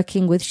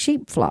working with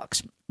sheep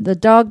flocks. The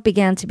dog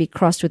began to be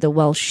crossed with a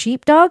Welsh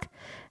sheepdog,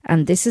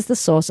 and this is the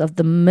source of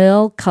the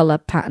merle colour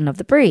pattern of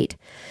the breed.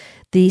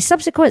 The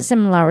subsequent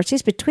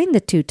similarities between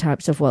the two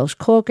types of Welsh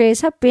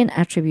Corgis have been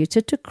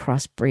attributed to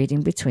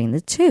crossbreeding between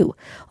the two,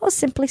 or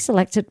simply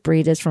selected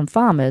breeders from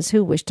farmers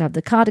who wished to have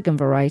the Cardigan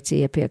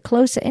variety appear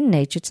closer in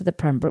nature to the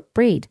Pembroke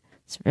breed.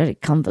 It's very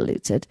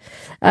convoluted.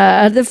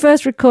 The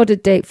first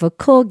recorded date for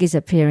corgis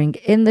appearing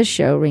in the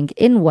show ring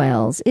in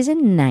Wales is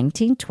in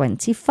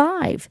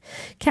 1925.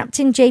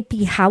 Captain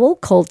J.P. Howell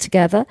called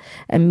together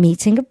a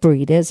meeting of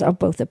breeders of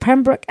both the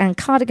Pembroke and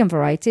Cardigan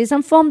varieties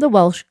and formed the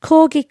Welsh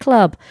Corgi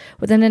Club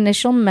with an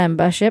initial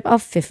membership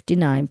of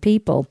 59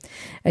 people.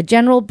 A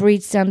general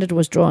breed standard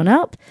was drawn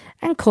up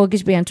and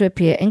corgis began to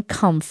appear in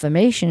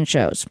conformation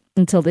shows.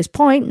 Until this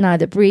point,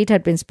 neither breed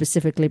had been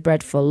specifically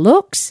bred for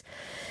looks,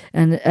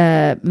 and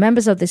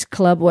members of this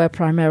club were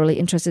primarily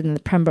interested in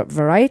the Pembroke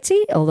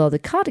variety, although the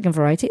Cardigan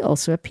variety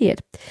also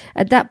appeared.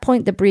 At that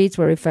point, the breeds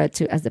were referred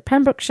to as the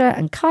Pembrokeshire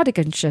and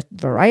Cardiganshire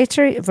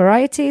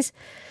varieties.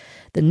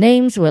 The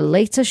names were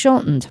later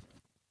shortened.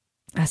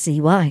 I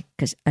see why,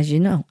 because as you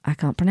know, I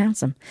can't pronounce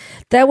them.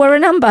 There were a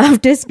number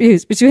of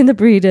disputes between the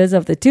breeders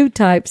of the two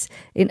types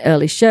in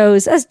early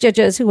shows, as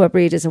judges who were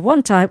breeders of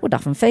one type would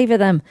often favour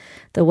them.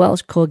 The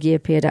Welsh Corgi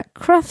appeared at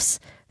Crufts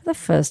for the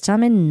first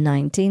time in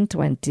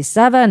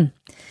 1927.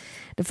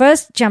 The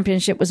first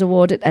championship was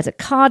awarded at a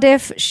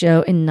Cardiff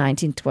show in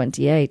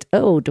 1928.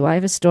 Oh, do I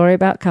have a story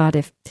about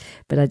Cardiff?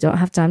 But I don't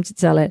have time to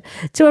tell it.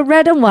 To a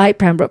red and white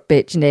Pembroke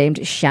bitch named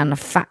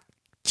Shanfach.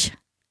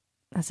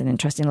 That's an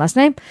interesting last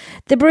name.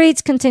 The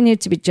breeds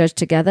continued to be judged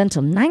together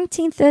until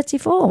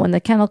 1934, when the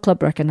Kennel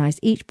Club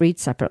recognised each breed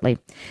separately.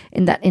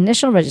 In that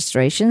initial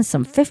registration,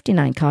 some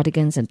 59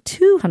 Cardigans and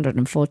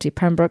 240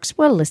 Pembrokes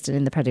were listed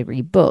in the pedigree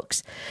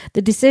books.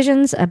 The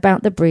decisions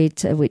about the breed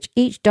to which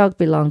each dog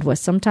belonged were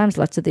sometimes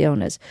left to the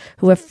owners,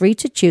 who were free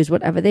to choose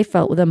whatever they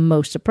felt were the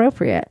most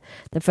appropriate.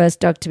 The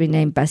first dog to be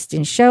named Best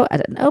in Show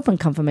at an open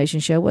confirmation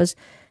show was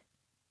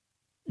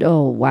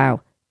Bow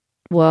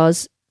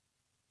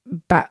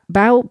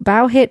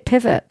Hit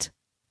Pivot.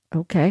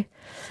 Okay.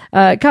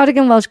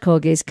 Cardigan Welsh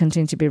Corgis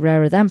continue to be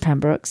rarer than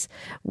Pembrokes,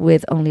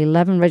 with only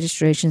 11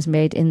 registrations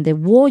made in the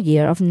war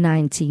year of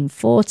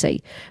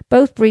 1940.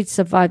 Both breeds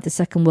survived the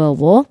Second World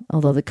War,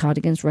 although the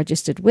Cardigans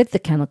registered with the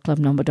Kennel Club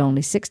numbered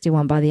only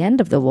 61 by the end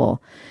of the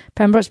war.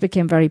 Pembrokes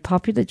became very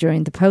popular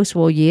during the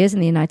post-war years in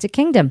the United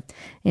Kingdom.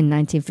 In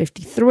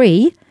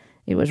 1953,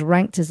 it was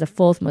ranked as the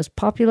 4th most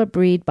popular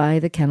breed by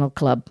the Kennel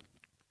Club.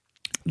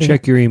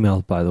 Check your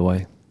email, by the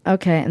way.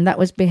 Okay, and that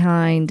was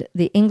behind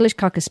the English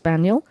Cocker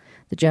Spaniel,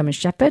 the German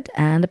Shepherd,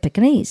 and the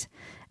Pekingese.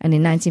 And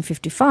in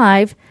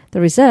 1955,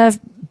 the reserve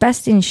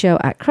best in show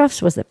at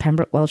Crufts was the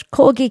Pembroke Welsh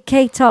Corgi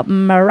K-Top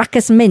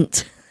Maracas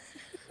Mint.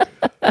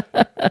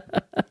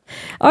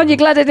 Aren't you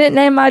glad I didn't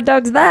name my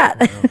dogs that?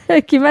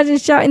 Can you imagine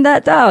shouting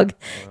that dog?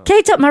 Wow.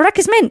 K-Top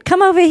Maracas Mint,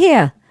 come over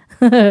here.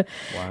 Wow.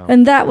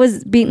 And that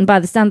was beaten by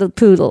the Standard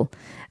Poodle.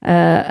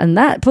 And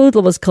that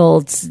poodle was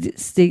called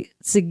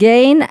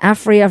Sigane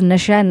Afri of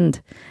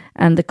Nashend.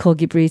 And the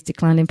Corgi breeds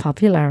declined in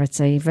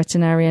popularity.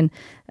 Veterinarian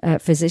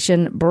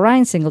physician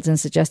Brian Singleton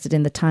suggested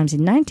in the Times in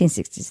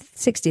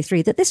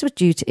 1963 that this was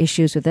due to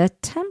issues with their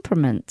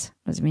temperament.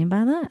 What does he mean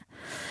by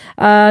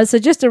that? So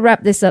just to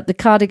wrap this up, the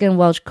Cardigan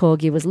Welsh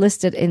Corgi was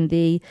listed in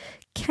the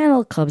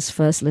Kennel Club's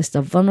first list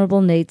of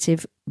vulnerable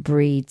native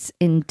breeds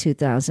in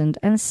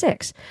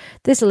 2006.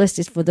 This list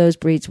is for those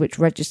breeds which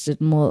registered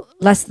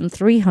less than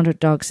 300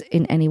 dogs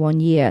in any one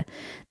year.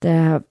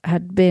 There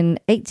had been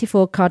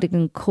 84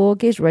 Cardigan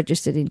Corgis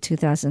registered in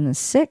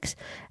 2006.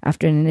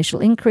 After an initial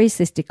increase,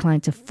 this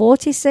declined to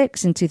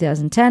 46 in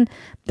 2010,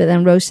 but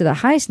then rose to the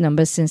highest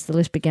number since the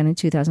list began in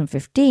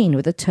 2015,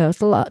 with a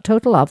total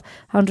of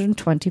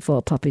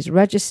 124 puppies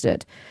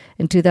registered.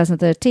 In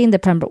 2013, the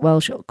Pembroke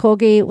Welsh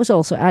Corgi was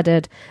also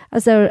added,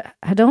 as there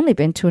had only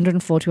been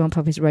 241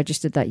 puppies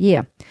registered that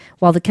year.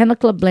 While the Kennel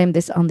Club blamed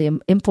this on the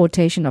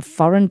importation of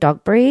foreign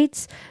dog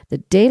breeds, the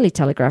Daily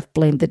Telegraph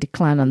blamed the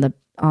decline on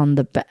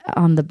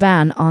the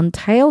ban on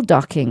tail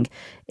docking,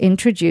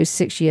 introduced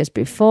 6 years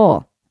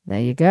before. There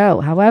you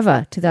go.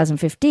 However,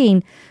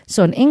 2015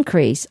 saw an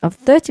increase of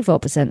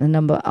 34% in the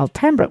number of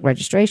Pembroke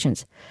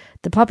registrations.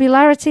 The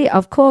popularity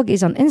of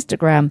Corgis on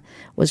Instagram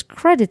was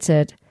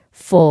credited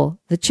for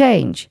the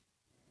change.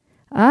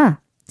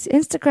 It's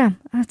Instagram.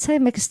 I'd say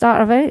make a start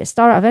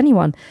out of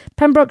anyone.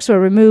 Pembrokes were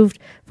removed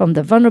from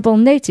the vulnerable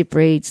native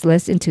breeds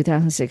list in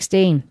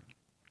 2016.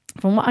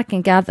 From what I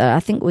can gather, I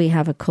think we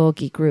have a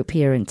Corgi group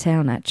here in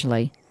town,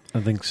 actually.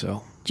 I think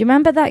so. Do you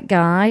remember that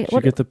guy? Did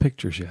you get the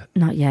pictures yet?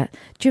 Not yet.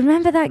 Do you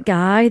remember that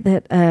guy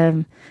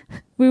that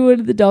we were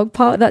at the dog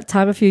park that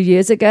time a few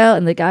years ago,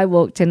 and the guy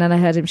walked in and I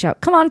heard him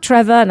shout, "Come on,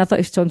 Trevor," and I thought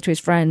he was talking to his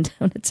friend.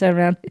 When I turned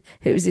around,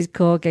 it was his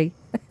Corgi.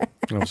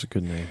 That was a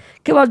good name.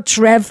 Come on,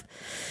 Trev.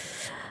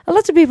 A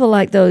lot of people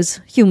like those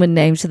human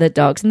names for their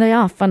dogs, and they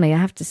are funny, I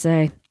have to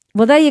say.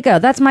 Well, there you go.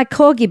 That's my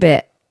Corgi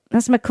bit.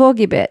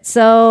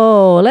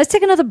 So let's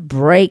take another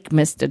break,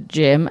 Mr.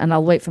 Jim, and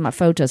I'll wait for my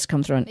photos to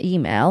come through on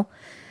email.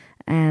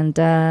 And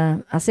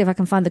I'll see if I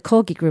can find the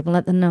Corgi group and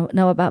let them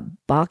know about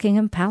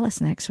Barkingham Palace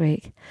next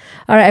week.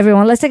 All right,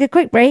 everyone, let's take a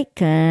quick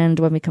break. And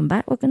when we come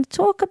back, we're going to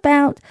talk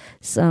about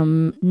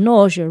some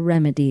nausea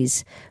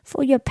remedies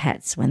for your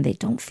pets when they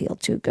don't feel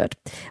too good.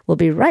 We'll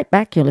be right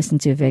back. You're listening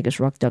to Vegas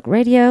Rock Dog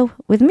Radio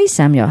with me,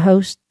 Sam, your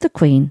host, the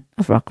Queen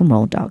of Rock and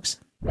Roll Dogs.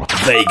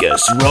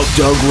 Vegas Rock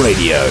Dog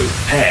Radio.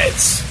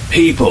 Pets,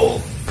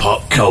 people,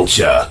 pop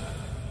culture.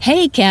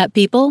 Hey, cat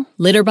people.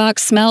 Litter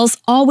box smells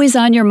always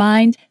on your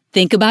mind?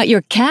 Think about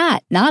your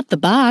cat, not the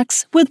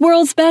box, with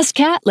World's Best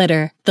Cat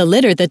Litter, the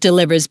litter that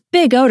delivers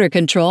big odor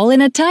control in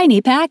a tiny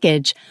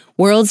package.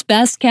 World's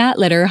Best Cat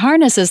Litter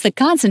harnesses the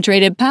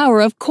concentrated power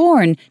of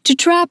corn to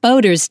trap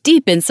odors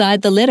deep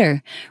inside the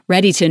litter.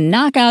 Ready to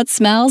knock out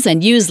smells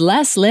and use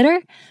less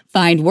litter?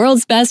 Find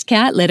World's Best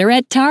Cat Litter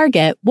at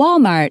Target,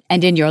 Walmart,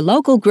 and in your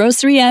local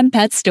grocery and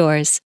pet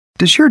stores.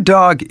 Does your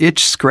dog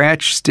itch,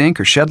 scratch, stink,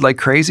 or shed like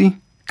crazy?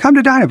 Come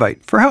to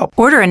Dynavite for help.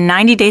 Order a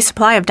 90-day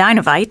supply of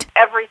Dynavite.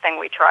 Everything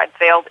we tried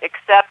failed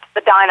except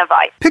the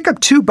Dynavite. Pick up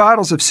 2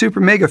 bottles of Super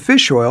Mega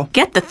Fish Oil.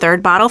 Get the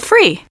 3rd bottle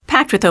free.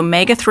 Packed with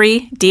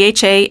omega-3,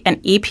 DHA,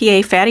 and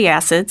EPA fatty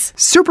acids.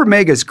 Super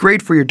Mega is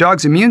great for your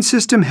dog's immune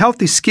system,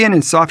 healthy skin,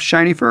 and soft,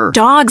 shiny fur.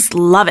 Dogs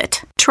love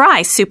it.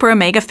 Try Super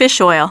Omega Fish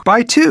Oil.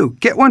 Buy 2,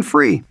 get 1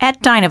 free.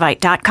 At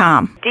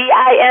Dynavite.com.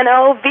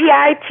 DINOVITE.com.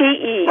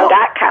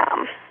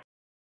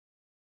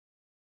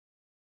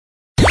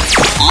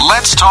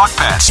 Let's talk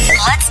pets.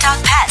 Let's talk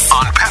pets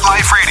On Pet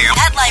Life Radio.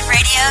 Pet Life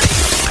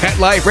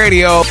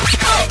Radio.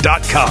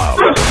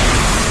 PetLifeRadio.com.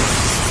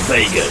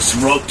 Vegas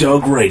Rock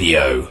Dog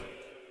Radio.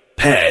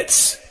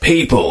 Pets,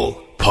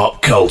 people,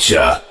 pop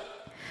culture.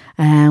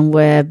 And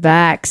we're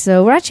back.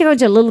 So we're actually going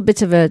to a little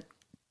bit of a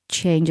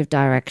change of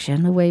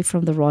direction away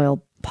from the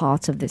royal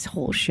part of this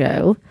whole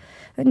show.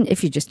 And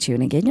if you're just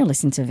tuning in, you're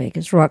listening to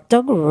Vegas Rock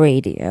Dog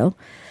Radio.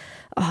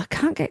 Oh, I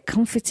can't get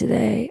comfy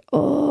today.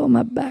 Oh,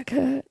 my back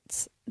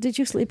hurts. Did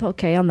you sleep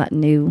okay on that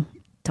new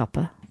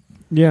topper?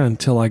 Yeah,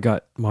 until I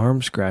got my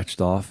arm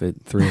scratched off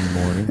at 3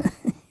 a.m.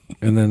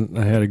 And then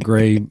I had a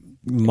gray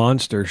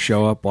monster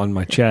show up on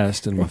my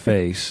chest and my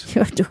face.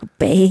 You have to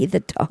obey the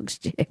dogs,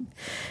 Jim.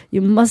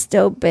 You must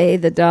obey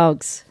the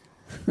dogs.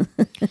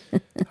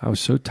 I was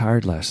so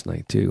tired last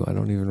night, too. I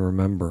don't even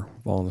remember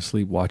falling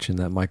asleep watching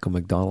that Michael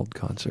McDonald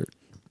concert.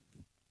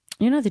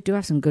 You know, they do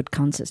have some good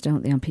concerts,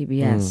 don't they, on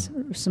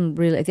PBS? Some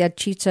really. They had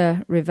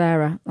Cheetah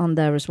Rivera on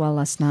there as well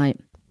last night.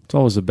 It's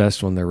always the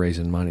best when they're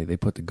raising money. They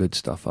put the good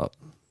stuff up.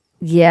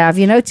 Yeah, have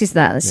you noticed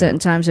that at certain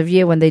times of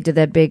year when they do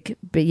their big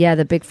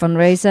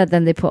fundraiser,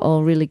 then they put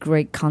all really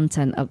great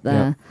content up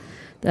there.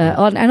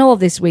 And all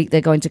this week they're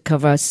going to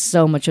cover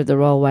so much of the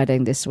royal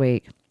wedding this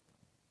week.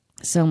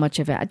 So much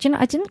of it. Do you know,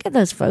 I didn't get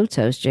those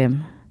photos,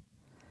 Jim,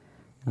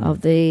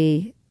 of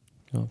the...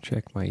 I'll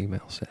check my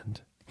email send.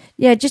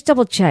 Yeah, just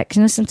double check.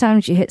 You know,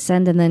 sometimes you hit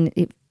send and then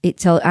it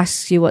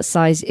asks you what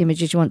size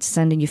images you want to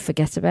send and you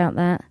forget about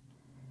that.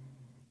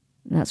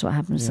 And that's what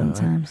happens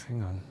sometimes.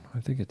 Hang on. I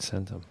think it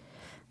sent them.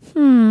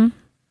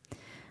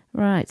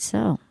 Right,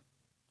 so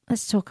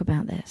let's talk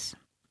about this.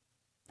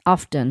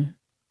 Often,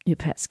 your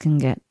pets can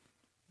get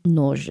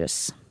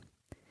nauseous.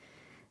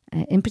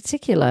 In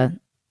particular,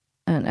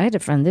 and I had a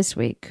friend this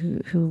week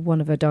who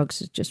one of her dogs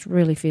was just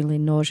really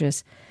feeling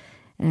nauseous,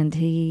 and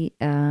he's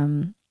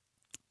on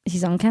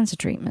cancer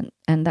treatment,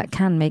 and that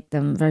can make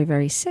them very,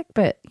 very sick.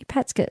 But your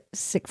pets get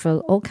sick for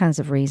all kinds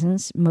of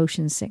reasons: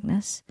 motion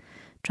sickness,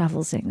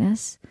 travel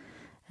sickness,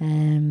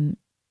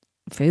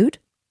 food.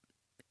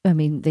 I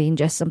mean, they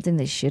ingest something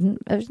they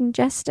shouldn't have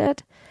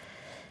ingested.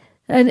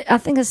 And I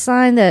think a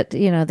sign that,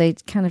 you know, they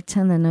kind of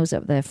turn their nose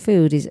up their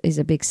food is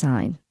a big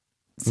sign.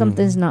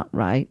 Something's not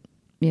right,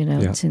 you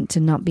know, to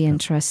not be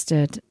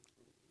interested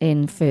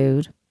in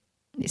food.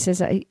 It says,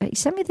 he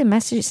sent me the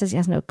message, it says he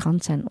has no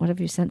content.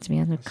 Whatever you sent to me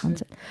has no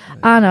content.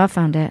 Oh, no, I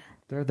found it.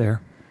 They're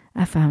there.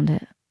 I found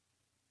it.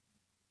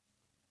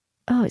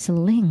 Oh, it's a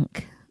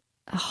link.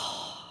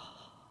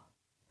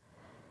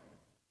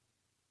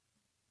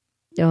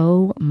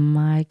 Oh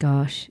my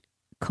gosh,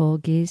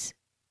 corgis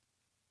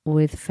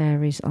with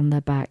fairies on their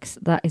backs.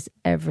 That is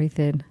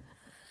everything.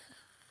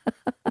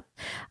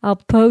 I'll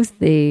post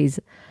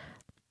these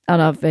on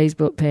our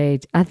Facebook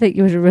page. I think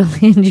you would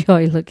really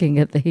enjoy looking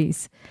at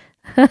these.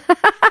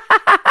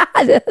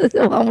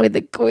 The one with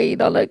the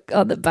queen on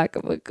the back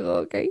of a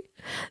corgi.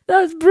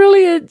 That's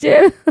brilliant,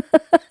 Jim.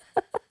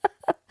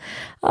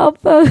 I'll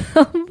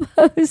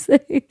post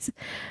these.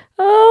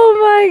 Oh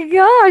my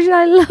gosh,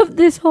 I love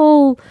this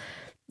whole...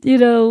 You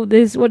know,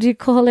 this, what do you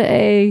call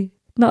it?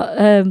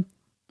 What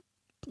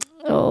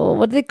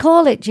do they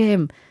call it,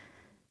 Jim?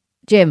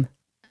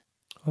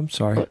 I'm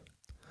sorry.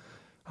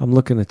 I'm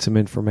looking at some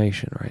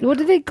information right now. What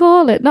do they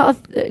call it?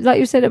 Like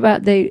you said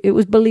about it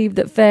was believed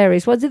that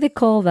fairies, what do they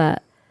call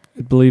that?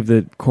 I believe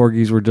that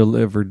corgis were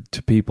delivered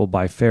to people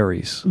by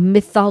fairies.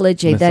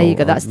 Mythology, there you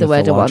go, that's the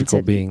word I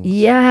wanted. Beings.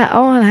 Yeah,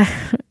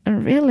 I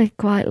really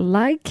quite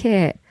like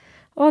it.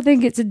 Oh, I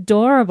think it's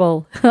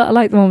adorable. I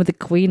like the one with the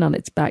queen on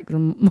its back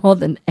more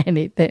than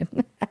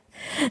anything.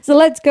 So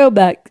let's go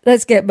back.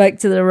 Let's get back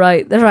to the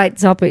right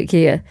topic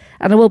here.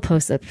 And I will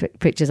post the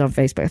pictures on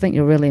Facebook. I think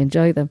you'll really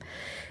enjoy them.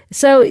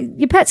 So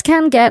your pets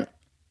can get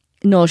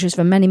nauseous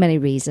for many, many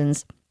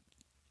reasons.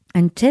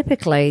 And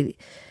typically,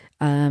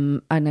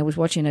 and I was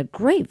watching a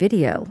great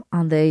video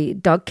on the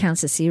Dog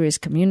Cancer Series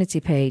community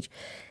page.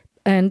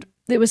 And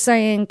they were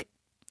saying...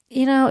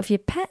 You know, if your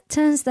pet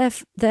turns their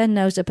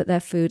nose up at their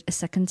food a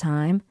second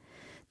time,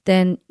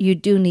 then you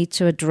do need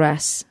to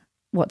address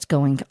what's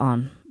going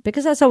on,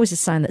 because that's always a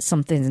sign that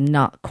something's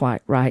not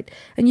quite right.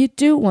 And you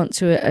do want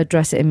to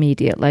address it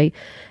immediately.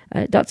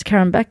 Dr.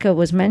 Karen Becker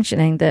was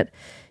mentioning that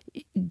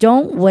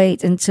don't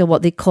wait until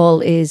what they call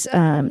it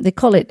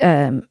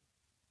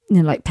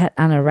like pet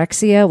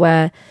anorexia,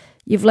 where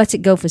you've let it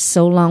go for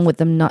so long with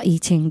them not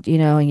eating, you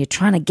know, and you're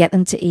trying to get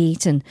them to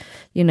eat and,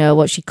 you know,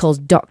 what she calls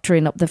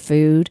doctoring up the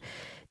food,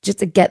 just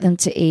to get them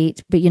to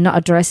eat, but you're not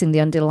addressing the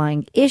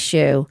underlying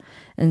issue.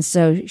 And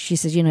so she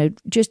says, you know,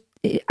 just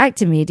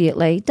act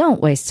immediately.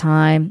 Don't waste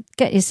time.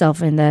 Get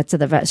yourself in there to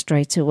the vet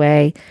straight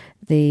away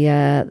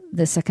the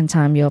second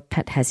time your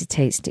pet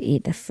hesitates to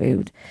eat the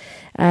food.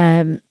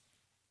 Now,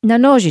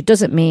 nausea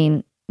doesn't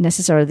mean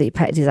necessarily that your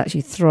pet is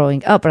actually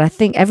throwing up, but I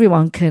think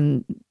everyone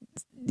can,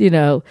 you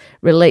know,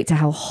 relate to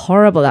how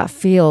horrible that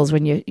feels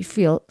when you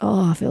feel,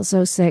 oh, I feel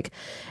so sick.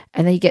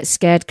 And then you get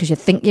scared because you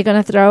think you're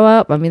going to throw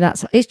up. I mean,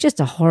 it's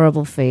just a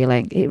horrible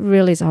feeling. It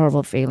really is a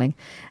horrible feeling.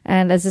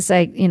 And as I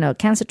say, you know,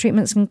 cancer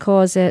treatments can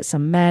cause it.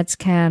 Some meds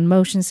can,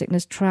 motion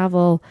sickness,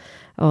 travel,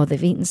 or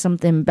they've eaten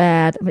something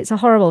bad. I mean, it's a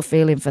horrible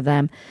feeling for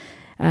them.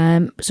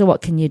 So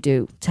what can you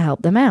do to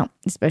help them out,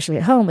 especially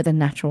at home with a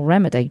natural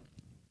remedy?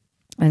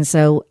 And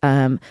so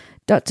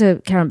Dr.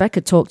 Karen Becker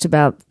talked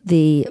about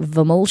the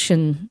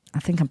Vermulsion,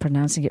 I think I'm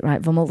pronouncing it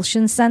right,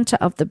 Vermulsion center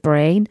of the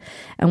brain.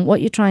 And what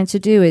you're trying to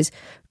do is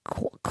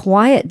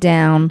quiet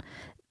down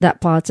that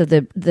part of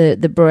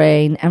the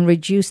brain and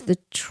reduce the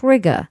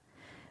trigger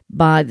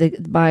by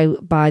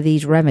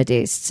these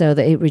remedies, so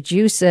that it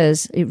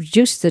reduces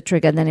the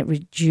trigger, and then it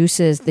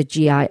reduces the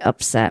GI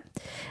upset.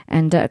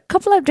 And a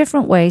couple of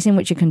different ways in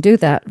which you can do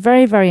that.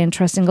 Very, very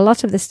interesting. A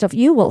lot of this stuff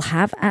you will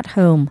have at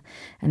home,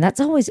 and that's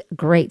always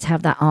great to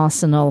have that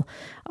arsenal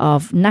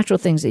of natural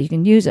things that you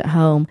can use at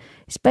home,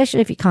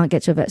 especially if you can't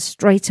get to a vet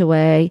straight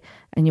away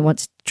and you want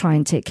to try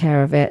and take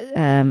care of it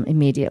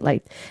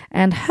immediately.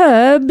 And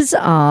herbs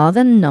are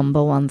the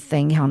number one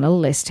thing on the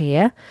list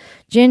here.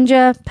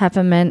 Ginger,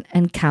 peppermint,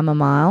 and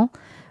chamomile.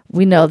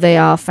 We know they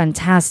are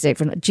fantastic.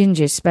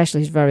 Ginger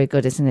especially is very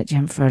good, isn't it,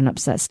 Jim, for an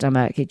upset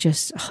stomach? It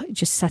just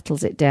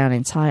settles it down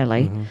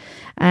entirely. Mm-hmm.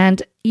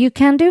 And you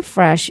can do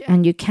fresh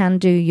and you can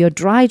do your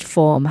dried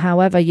form.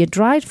 However, your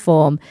dried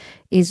form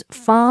is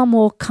far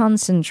more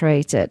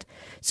concentrated,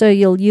 so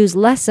you'll use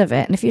less of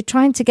it. And if you're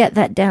trying to get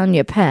that down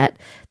your pet,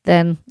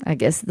 then I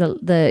guess the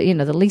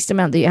least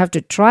amount that you have to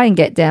try and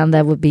get down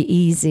there would be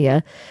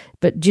easier.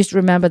 But just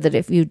remember that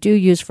if you do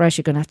use fresh,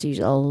 you're going to have to use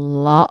a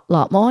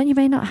lot more. And you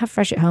may not have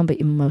fresh at home, but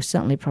you most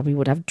certainly probably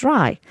would have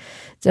dry.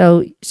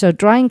 So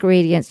dry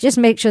ingredients, just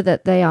make sure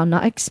that they are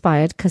not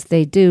expired, because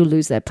they do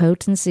lose their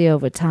potency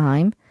over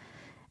time.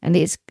 And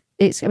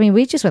I mean,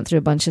 we just went through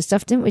a bunch of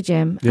stuff, didn't we,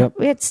 Jim? Yep.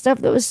 We had stuff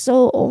that was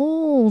so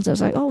old. I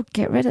was like, oh,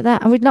 get rid of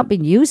that. And we'd not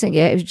been using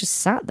it. It was just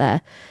sat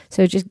there.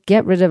 So just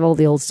get rid of all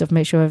the old stuff.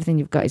 Make sure everything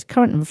you've got is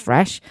current and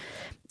fresh.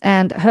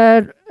 And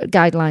her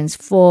guidelines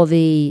for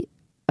the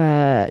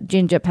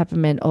ginger,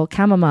 peppermint, or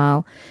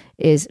chamomile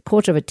is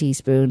 1/4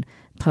 teaspoon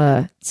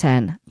per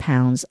 10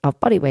 pounds of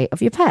body weight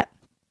of your pet.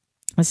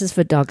 This is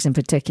for dogs in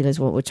particular, is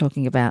what we're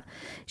talking about.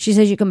 She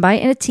says you can buy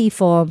it in a tea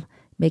form,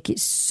 make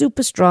it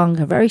super strong,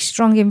 a very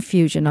strong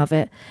infusion of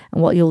it.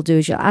 And what you'll do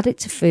is you'll add it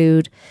to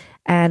food.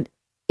 And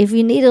if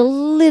you need a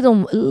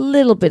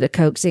little bit of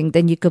coaxing,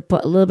 then you could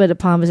put a little bit of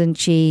Parmesan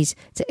cheese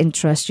to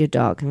interest your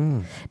dog.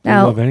 Now,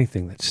 I love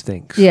anything that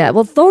stinks. Yeah,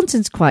 well,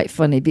 Thornton's quite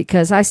funny,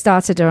 because I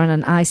started her on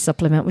an eye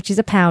supplement, which is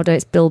a powder.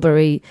 It's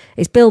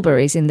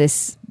bilberries in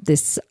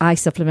this eye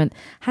supplement.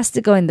 Has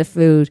to go in the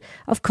food.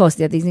 Of course,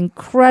 they have these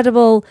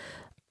incredible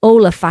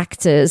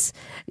olfactors.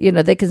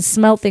 They can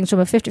smell things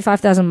from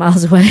 55,000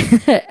 miles away,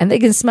 and they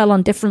can smell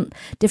on different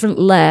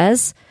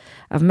layers.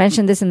 I've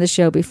mentioned this in the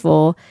show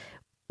before.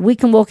 We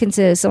can walk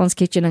into someone's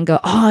kitchen and go,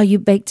 oh, you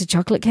baked a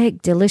chocolate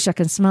cake? Delish, I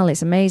can smell it.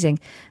 It's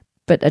amazing.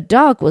 But a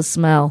dog will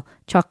smell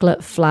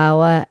chocolate,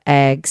 flour,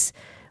 eggs,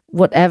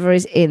 whatever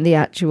is in the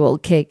actual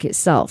cake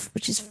itself,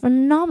 which is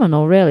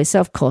phenomenal, really. So,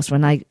 of course,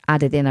 when I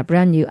added in a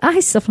brand new eye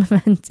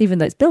supplement, even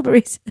though it's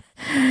bilberries,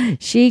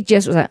 she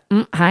just was like,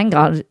 hang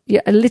on.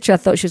 Literally, I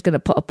thought she was going to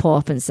put a paw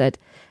up and said,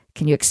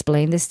 can you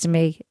explain this to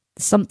me?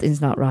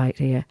 Something's not right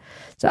here.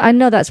 So I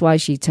know that's why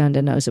she turned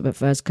her nose up at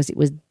first, because it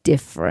was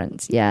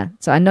different. Yeah.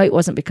 So I know it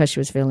wasn't because she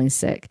was feeling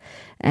sick.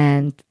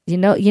 And you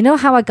know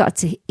how I got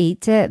to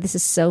eat it? This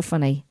is so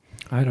funny.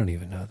 I don't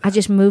even know that. I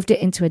just moved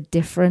it into a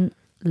different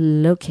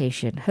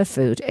location, her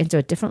food into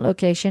a different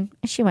location,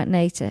 and she went and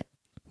ate it.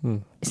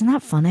 Isn't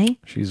that funny?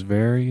 She's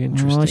very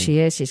interesting. Oh, she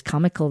is. She's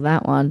comical,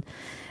 that one.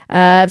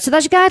 So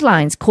that's your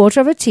guidelines.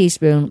 1/4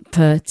 teaspoon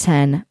per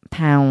 10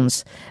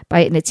 pounds.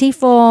 Buy it in a tea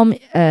form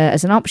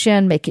as an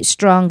option. Make it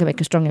strong and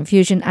make a strong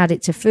infusion. Add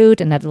it to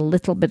food and add a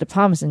little bit of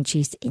Parmesan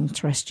cheese to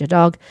interest your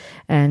dog.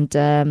 And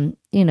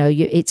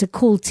it's a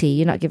cool tea.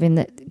 You're not giving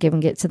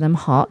it to them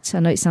hot. I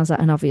know it sounds like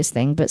an obvious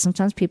thing, but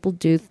sometimes people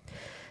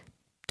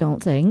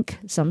don't think.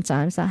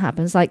 Sometimes that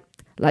happens. Like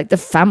the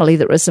family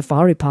that were at a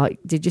safari park.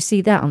 Did you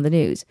see that on the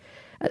news?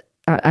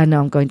 I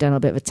know I'm going down a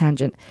bit of a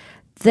tangent.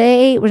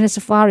 They were in a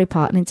safari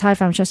park, an entire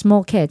family, she had a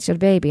small kid, she had a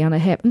baby on her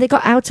hip, and they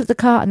got out of the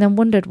car and then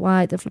wondered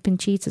why the flipping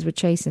cheetahs were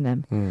chasing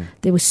them.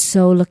 They were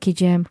so lucky,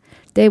 Jim.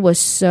 They were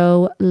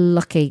so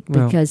lucky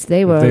because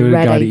they were if they would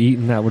ready. Have got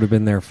eaten, that would have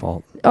been their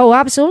fault. Oh,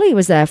 absolutely, it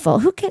was their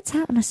fault. Who gets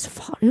out on a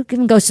safari? Who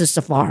even goes to a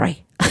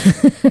safari?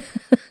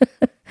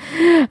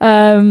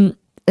 And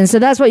so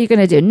that's what you're going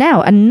to do.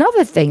 Now,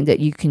 another thing that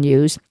you can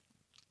use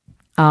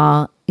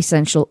are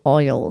essential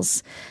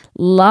oils.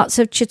 Lots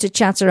of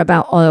chitter-chatter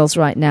about oils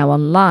right now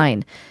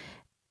online.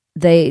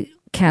 They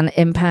can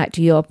impact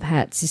your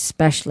pets,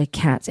 especially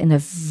cats, in a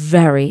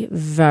very,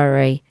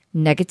 very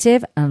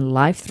negative and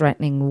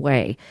life-threatening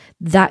way.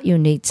 That you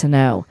need to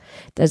know.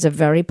 There's a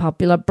very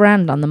popular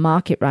brand on the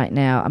market right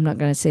now. I'm not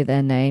going to say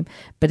their name,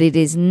 but it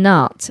is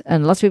not,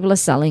 and lots of people are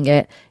selling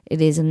it,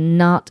 it is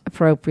not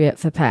appropriate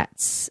for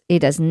pets.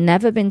 It has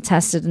never been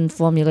tested and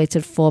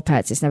formulated for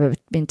pets. It's never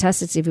been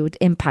tested to see if it would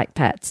impact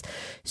pets.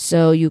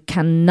 So you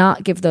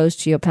cannot give those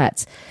to your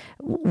pets.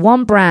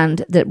 One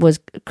brand that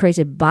was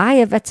created by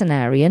a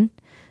veterinarian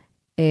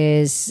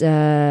is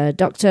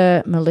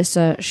Dr.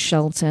 Melissa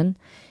Shelton.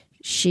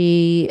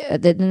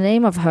 The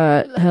name of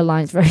her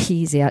line is very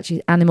easy,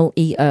 actually. Animal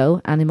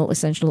EO, Animal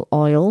Essential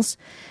Oils.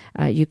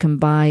 You can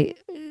buy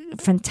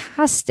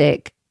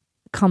fantastic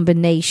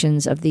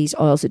combinations of these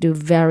oils that do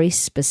very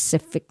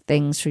specific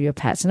things for your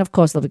pets. And of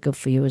course, they'll be good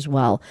for you as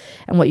well.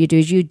 And what you do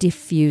is you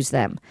diffuse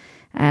them.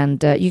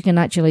 And you can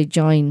actually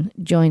join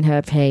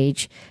her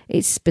page.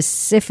 It's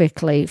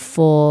specifically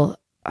for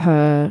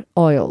her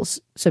oils,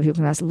 so people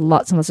can ask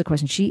lots and lots of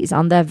questions. She is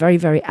on there, very,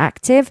 very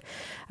active.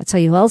 I'll tell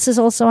you who else is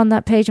also on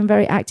that page and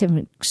very active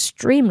and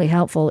extremely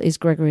helpful is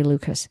Gregory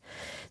Lucas.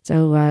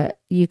 So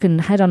you can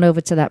head on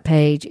over to that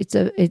page.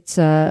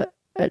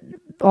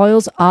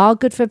 Oils are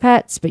good for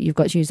pets, but you've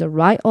got to use the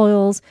right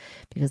oils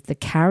because the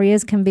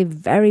carriers can be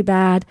very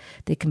bad.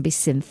 They can be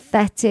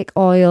synthetic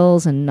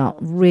oils and not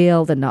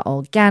real. They're not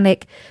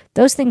organic.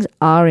 Those things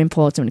are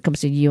important when it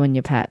comes to you and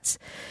your pets.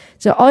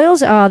 So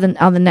oils are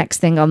the next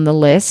thing on the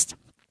list.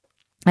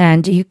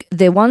 And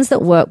the ones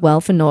that work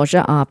well for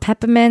nausea are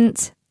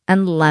peppermint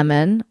and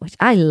lemon, which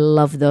I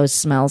love those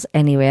smells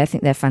anyway. I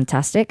think they're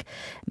fantastic.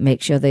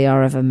 Make sure they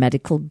are of a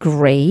medical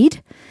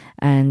grade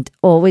and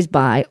always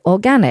buy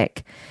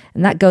organic.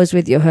 And that goes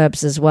with your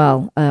herbs as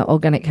well,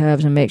 organic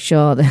herbs, and make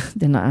sure that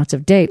they're not out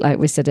of date, like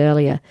we said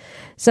earlier.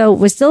 So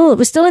we're still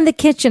in the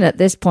kitchen at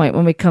this point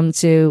when we come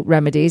to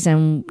remedies,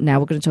 and now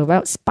we're going to talk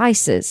about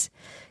spices.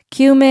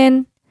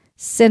 Cumin,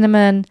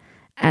 cinnamon,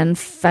 and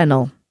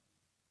fennel.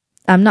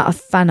 I'm not a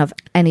fan of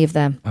any of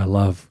them. I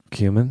love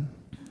cumin.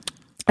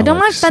 I don't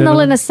mind fennel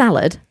in a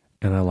salad.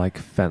 And I like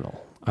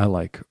fennel. I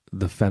like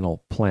the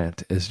fennel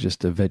plant as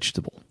just a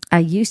vegetable. I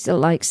used to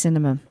like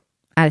cinnamon.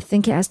 I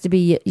think it has to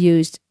be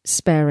used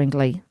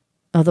sparingly.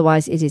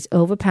 Otherwise, it is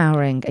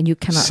overpowering and you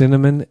cannot...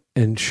 Cinnamon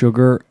and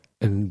sugar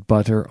and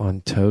butter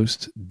on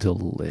toast,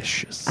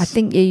 delicious. I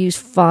think you use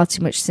far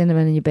too much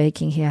cinnamon in your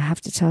baking here, I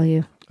have to tell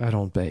you. I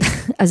don't bake.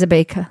 As a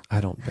baker. I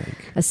don't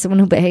bake. As someone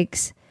who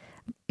bakes,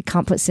 you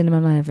can't put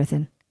cinnamon on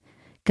everything.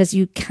 Because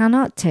you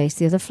cannot taste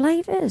the other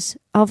flavors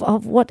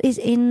of what is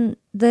in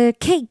the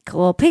cake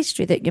or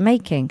pastry that you're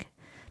making.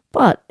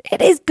 But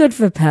it is good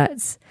for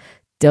pets.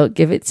 Don't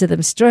give it to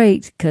them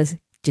straight, because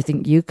do you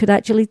think you could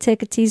actually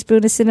take a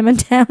teaspoon of cinnamon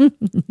down?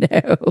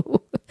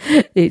 No.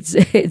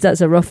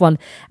 That's a rough one.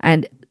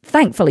 And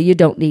thankfully, you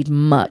don't need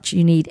much.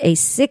 You need a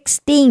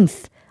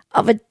 1/16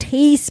 of a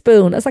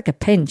teaspoon. That's like a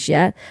pinch,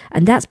 yeah?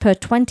 And that's per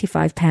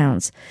 25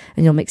 pounds.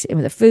 And you'll mix it in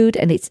with the food,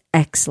 and it's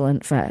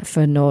excellent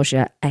for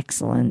nausea.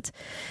 Excellent.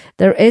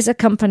 There is a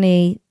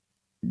company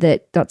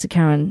that Dr.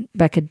 Karen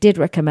Becker did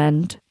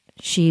recommend.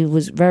 She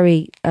was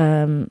very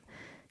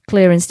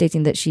clear in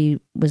stating that she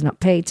was not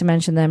paid to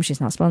mention them.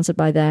 She's not sponsored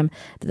by them.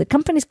 But the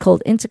company's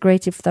called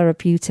Integrative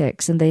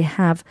Therapeutics, and they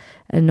have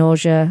a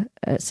nausea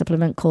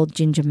supplement called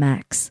Ginger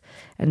Max.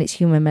 And it's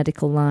human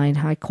medical line,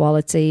 high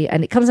quality.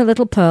 And it comes in a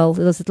little pearl,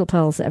 those little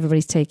pearls that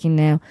everybody's taking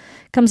now.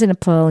 It comes in a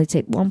pearl. You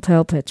take one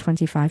pearl per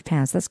 25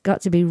 pounds. That's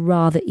got to be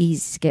rather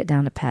easy to get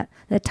down a pet.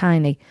 They're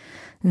tiny.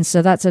 And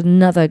so that's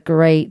another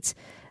great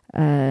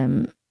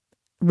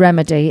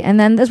remedy. And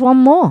then there's one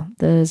more.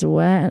 There's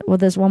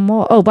one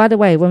more. Oh, by the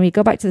way, when we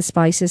go back to the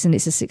spices and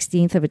it's a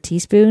 1/16 of a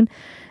teaspoon,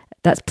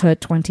 that's per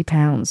 20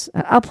 pounds.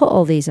 I'll put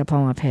all these up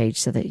on my page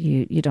so that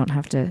you don't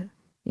have to,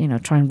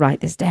 try and write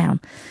this down.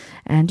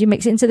 And you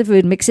mix it into the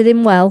food, mix it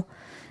in well.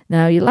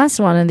 Now, your last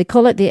one, and they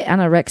call it the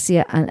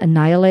anorexia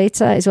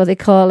annihilator, is what they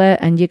call it.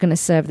 And you're going to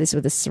serve this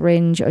with a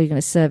syringe, or you're going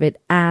to serve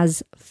it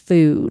as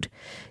food.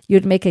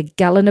 You'd make a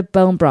gallon of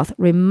bone broth.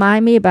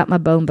 Remind me about my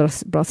bone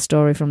broth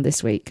story from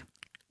this week.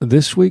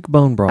 This week,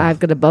 bone broth. I've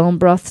got a bone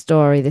broth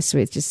story this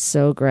week. It's just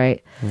so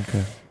great.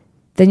 Okay.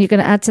 Then you're going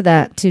to add to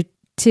that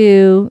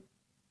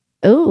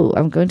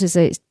I'm going to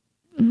say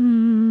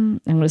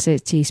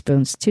it's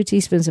teaspoons. 2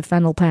 teaspoons of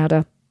fennel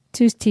powder,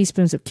 2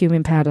 teaspoons of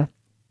cumin powder,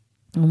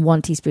 and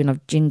 1 teaspoon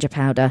of ginger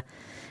powder.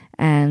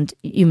 And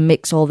you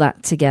mix all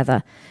that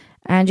together.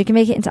 And you can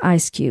make it into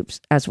ice cubes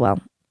as well.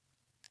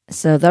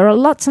 So there are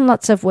lots and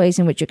lots of ways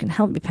in which you can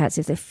help your pets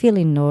if they're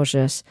feeling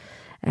nauseous.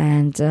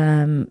 And,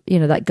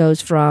 that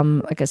goes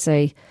from, like I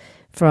say,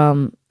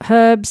 from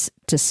herbs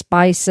to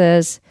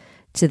spices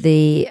to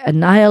the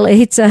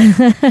annihilator,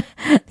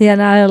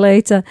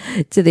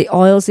 to the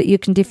oils that you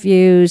can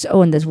diffuse.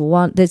 Oh, and there's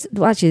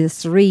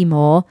 3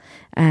 more.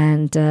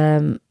 And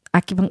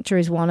acupuncture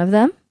is one of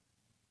them.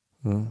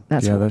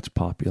 That's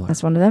popular.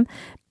 That's one of them.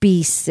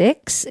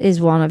 B6 is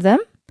one of them.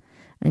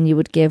 And you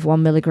would give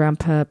 1 milligram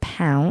per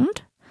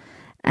pound.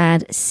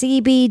 And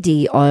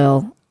CBD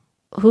oil.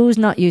 Who's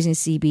not using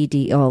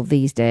CBD oil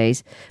these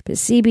days? But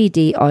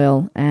CBD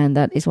oil, and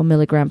that is 1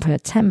 milligram per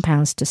 10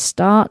 pounds to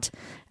start.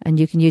 And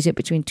you can use it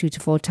between 2 to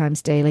 4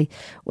 times daily.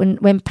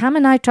 When Pam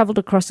and I traveled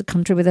across the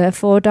country with her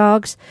 4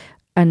 dogs,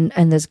 and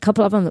there's a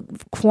couple of them that were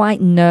quite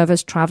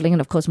nervous traveling,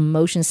 and of course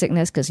motion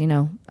sickness, because,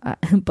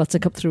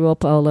 Buttercup threw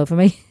up all over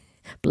me.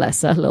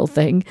 Bless her little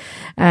thing.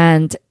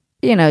 And,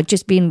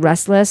 just being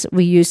restless,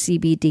 we use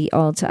CBD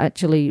oil to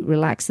actually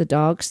relax the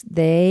dogs.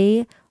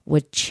 They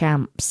were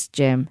champs,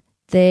 Jim.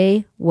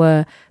 They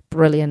were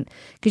brilliant.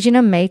 Because,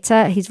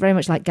 Mater, he's very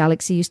much like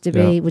Galaxy used to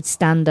be, would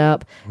stand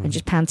up and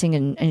just panting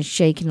and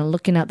shaking and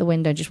looking out the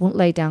window and just wouldn't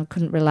lay down,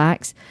 couldn't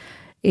relax.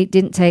 It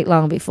didn't take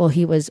long before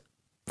he was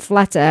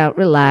flat out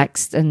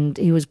relaxed, and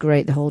he was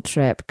great the whole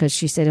trip, because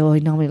she said, he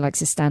normally likes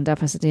to stand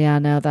up. I said, yeah, I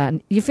know that.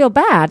 And you feel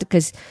bad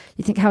because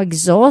you think how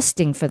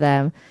exhausting for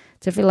them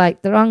So feel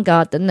like they're on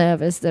guard, they're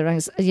nervous, they're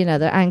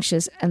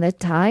anxious, and they're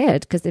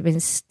tired because they've been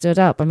stood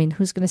up. I mean,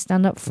 who's going to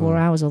stand up 4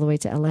 hours all the way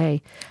to LA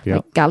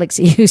like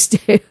Galaxy used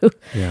to?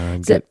 Yeah,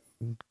 and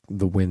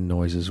the wind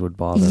noises would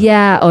bother.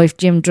 Yeah, or if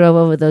Jim drove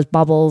over those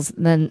bubbles,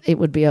 then it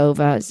would be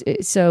over.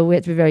 So we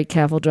had to be very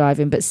careful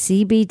driving. But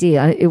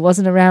CBD, it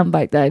wasn't around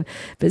back then,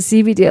 but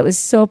CBD is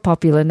so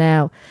popular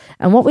now.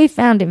 And what we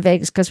found in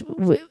Vegas, because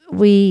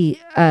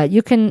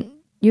you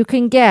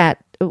can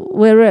get,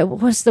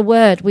 what's the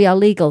word? We are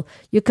legal.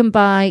 You can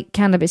buy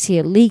cannabis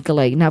here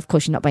legally. Now, of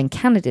course, you're not buying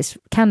cannabis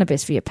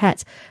for your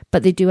pets,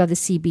 but they do have the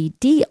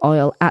CBD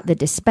oil at the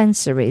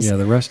dispensaries. Yeah,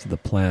 the rest of the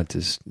plant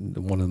is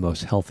one of the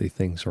most healthy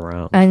things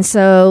around. And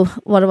so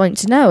what I want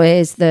you to know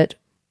is that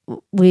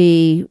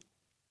we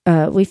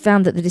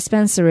found that the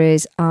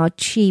dispensaries are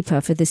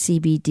cheaper for the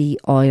CBD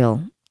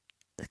oil,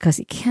 because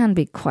it can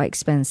be quite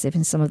expensive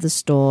in some of the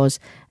stores.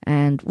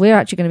 And we're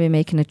actually going to be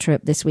making a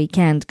trip this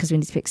weekend because we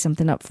need to pick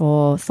something up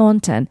for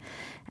Thornton.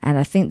 And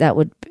I think that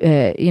would,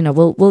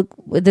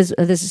 there's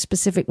a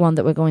specific one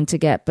that we're going to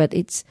get, but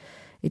it's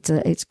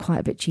quite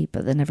a bit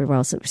cheaper than everywhere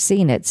else that we've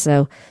seen it.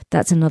 So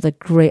that's another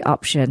great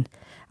option.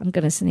 I'm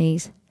going to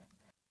sneeze.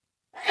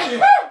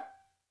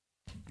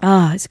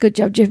 It's a good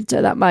job, Jim,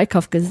 turn that mic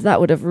off, because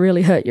that would have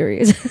really hurt your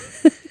ears.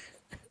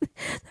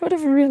 That would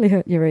have really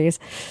hurt your ears.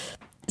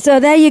 So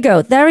there you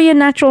go. There are your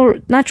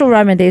natural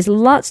remedies.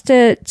 Lots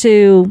to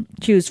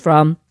choose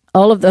from.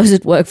 All of those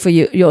would work for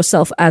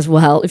yourself as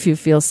well if you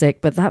feel sick.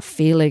 But that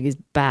feeling is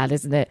bad,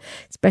 isn't it?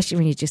 Especially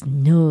when you just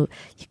know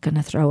you're going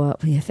to throw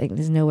up and you think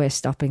there's no way of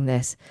stopping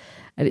this.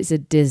 And it's a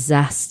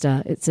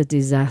disaster. It's a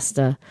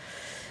disaster.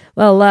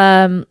 Well,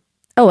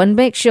 and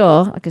make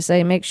sure, like I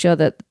say, make sure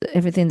that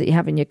everything that you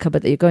have in your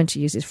cupboard that you're going to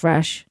use is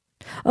fresh.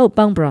 Oh,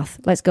 bone broth.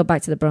 Let's go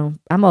back to the bone.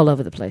 I'm all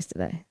over the place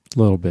today. A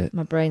little bit.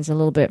 My brain's a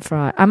little bit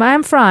fried. I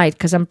am fried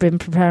because I've been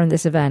preparing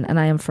this event, and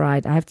I am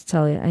fried. I have to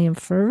tell you, I am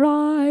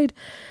fried.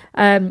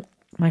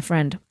 My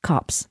friend,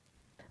 Cops.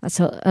 That's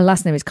her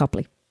last name is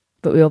Copley,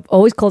 but we've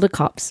always called her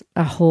Cops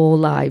our whole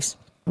lives.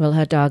 Well,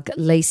 her dog,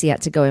 Lacey,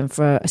 had to go in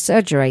for a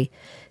surgery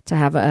to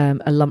have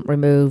a lump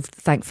removed.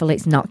 Thankfully,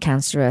 it's not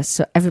cancerous.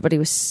 So everybody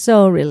was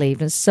so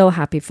relieved and so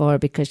happy for her,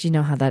 because you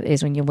know how that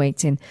is when you're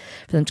waiting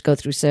for them to go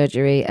through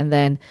surgery and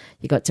then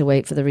you got to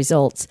wait for the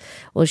results.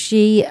 Well,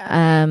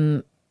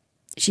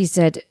 she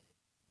said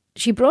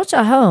she brought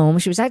her home.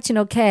 She was acting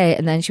okay,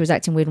 and then she was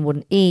acting weird and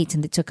wouldn't eat,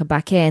 and they took her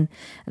back in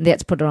and they had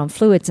to put her on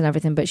fluids and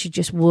everything, but she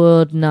just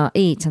would not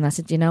eat. And I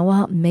said, you know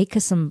what? Make her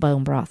some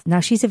bone broth. Now,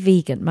 she's a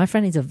vegan. My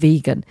friend is a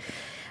vegan.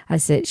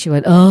 She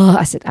went, oh,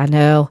 I said, I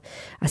know.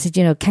 I said,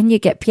 can you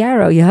get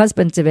Piero, your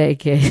husband, to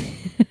make it?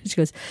 She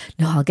goes,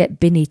 no, I'll get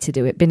Binny to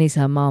do it. Binny's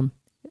her mom.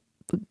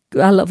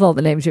 I love all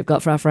the names we've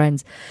got for our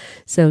friends.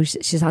 So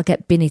she says, I'll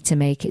get Binny to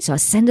make it. So I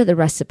send her the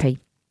recipe.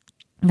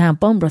 Now,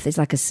 bone broth is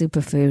like a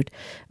superfood.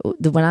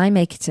 When I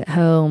make it at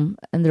home,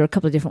 and there are a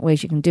couple of different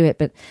ways you can do it,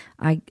 but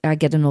I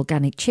get an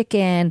organic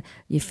chicken.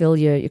 You fill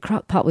your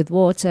crock pot with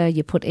water.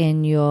 You put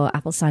in your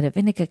apple cider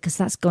vinegar, because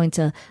that's going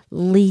to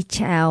leach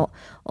out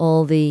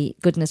all the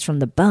goodness from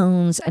the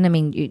bones. And I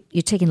mean,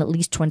 you're taking at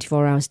least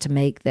 24 hours to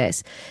make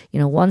this.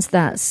 Once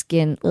that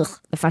skin,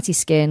 the fatty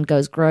skin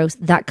goes gross,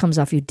 that comes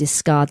off. You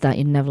discard that.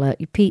 You never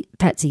let your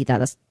pets eat that.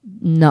 That's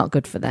not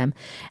good for them.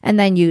 And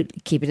then you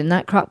keep it in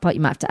that crock pot.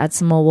 You might have to add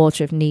some more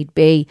water if need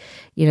be.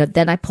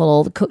 Then I pull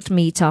all the cooked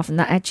meat off, and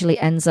that actually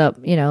ends up,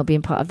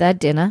 being part of their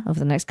dinner over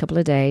the next couple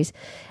of days.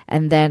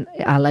 And then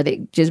I let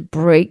it just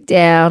break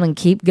down and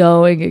keep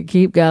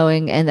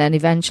going. And then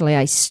eventually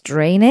I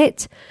strain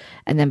it.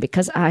 And then,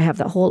 because I have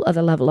that whole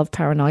other level of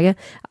paranoia,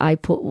 I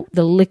put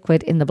the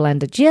liquid in the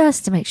blender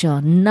just to make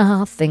sure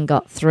nothing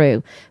got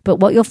through. But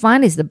what you'll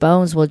find is the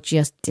bones will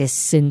just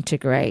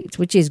disintegrate,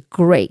 which is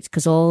great,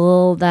 because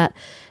all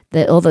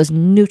those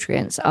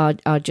nutrients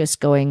are just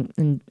going,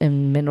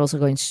 and minerals are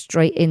going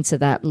straight into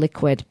that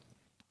liquid.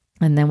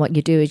 And then what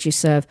you do is you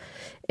serve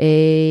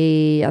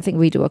I think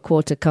we do a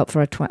quarter cup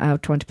for our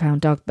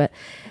 20-pound dog. But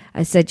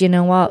I said, you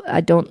know what?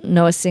 I don't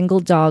know a single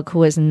dog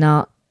who has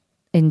not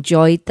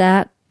enjoyed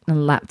that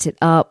and lapped it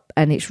up,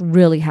 and it's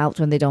really helped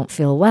when they don't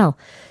feel well.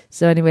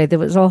 So anyway, there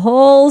was a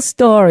whole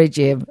story,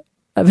 Jim,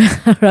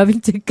 about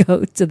having to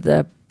go to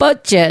the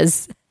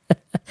butcher's.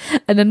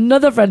 And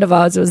another friend of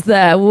ours was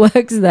there,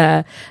 works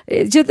there.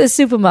 It's just the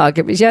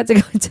supermarket, but she had to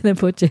go to the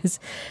butcher's.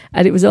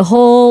 And it was a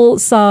whole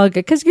saga.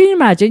 Because can you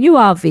imagine, you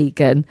are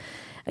vegan,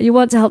 and you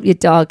want to help your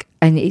dog,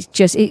 and it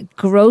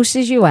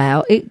grosses you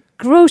out.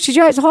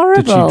 It's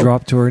horrible. Did she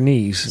drop to her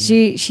knees?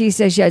 She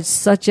says she had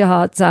such a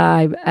hard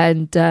time,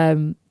 and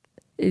trying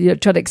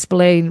to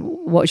explain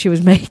what she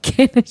was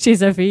making.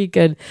 She's a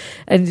vegan.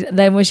 And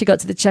then when she got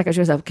to the checkout, she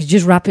was like, could you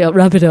just wrap it up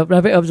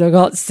so I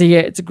can't see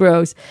it. It's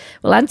gross.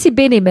 Well, Auntie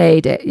Binny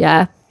made it,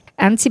 yeah.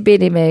 Auntie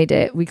Binny made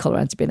it. We call her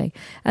Auntie Binny.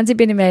 Auntie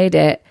Binny made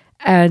it.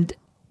 And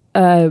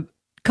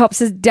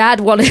Cops' dad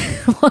wanted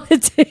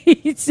to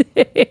eat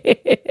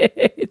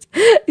it.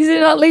 He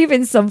said, not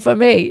leaving some for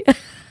me.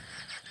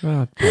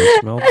 Oh,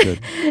 it smelled good.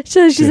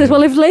 So she says,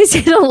 well, if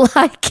Lacey don't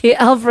like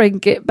it, I'll bring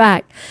it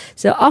back.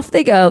 So off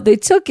they go. They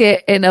took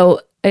it in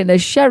in a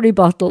sherry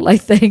bottle, I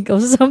think, or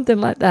something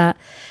like that.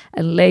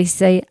 And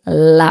Lacey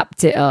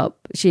lapped it up.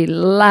 She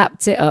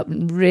lapped it up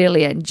and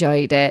really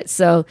enjoyed it.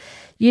 So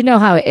you know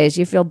how it is.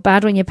 You feel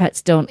bad when your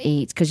pets don't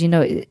eat because you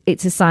know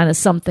it's a sign of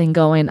something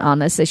going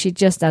on. So she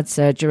just had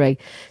surgery.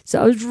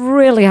 So I was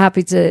really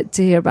happy to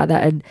hear about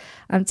that. And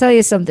I'll tell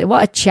you something,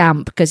 what a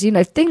champ. Because, you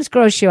know, if things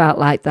gross you out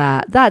like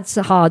that, that's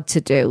hard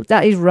to do.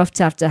 That is rough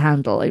to have to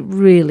handle. It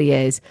really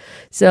is.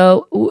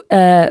 So,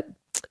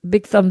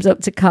 big thumbs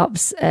up to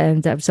Cops,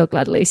 and I'm so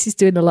glad Lacey's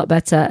doing a lot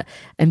better.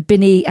 And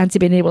Auntie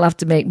Binny will have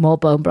to make more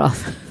bone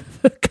broth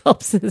for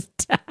Cops'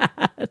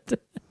 dad.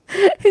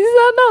 Is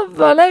that not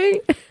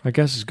funny? I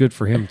guess it's good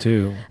for him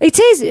too. It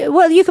is.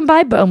 Well, you can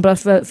buy bone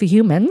broth for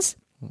humans.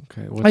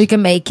 Okay. Or you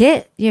can make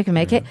it. You can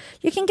make it.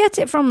 You can get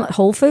it from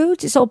Whole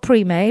Foods. It's all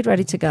pre-made,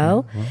 ready to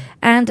go. Well,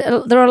 and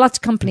there are lots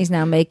of companies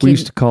now making... We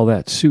used to call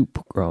that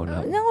soup growing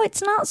up. No,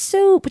 it's not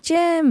soup,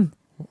 Jim.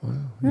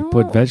 You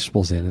put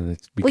vegetables in and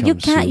it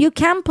becomes soup. You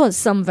can put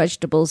some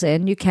vegetables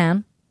in. You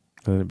can.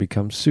 And it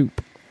becomes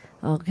soup.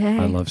 Okay.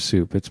 I love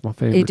soup. It's my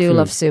favorite. You do food.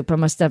 love soup. I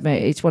must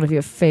admit, it's one of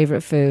your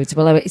favorite foods.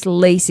 Well, it's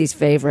Lacey's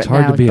favorite. It's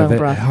hard now. to be bone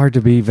broth. hard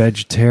to be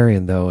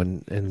vegetarian though,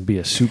 and be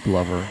a soup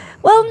lover.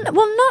 Well,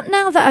 not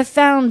now that I've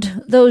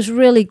found those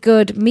really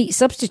good meat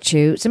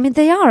substitutes. I mean,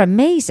 they are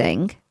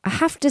amazing. I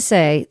have to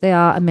say, they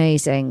are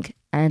amazing.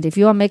 And if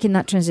you are making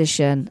that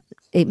transition,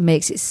 it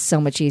makes it so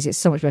much easier. It's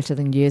so much better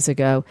than years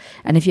ago.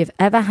 And if you've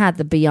ever had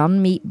the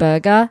Beyond Meat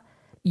burger,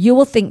 you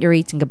will think you're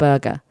eating a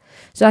burger.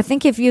 So I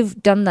think if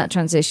you've done that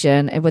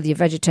transition, whether you're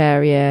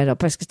vegetarian or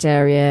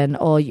pescatarian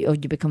or you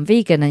become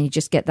vegan and you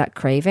just get that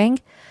craving,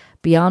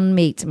 Beyond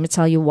Meat, I'm going to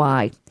tell you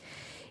why.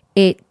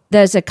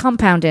 There's a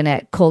compound in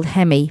it called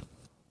hemi.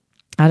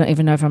 I don't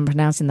even know if I'm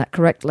pronouncing that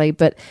correctly,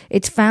 but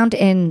it's found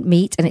in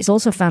meat and it's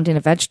also found in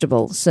a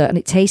vegetable. So, and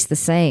it tastes the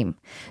same.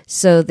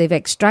 So they've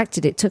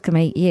extracted it. Took them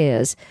 8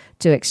 years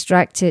to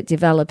extract it,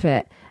 develop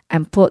it,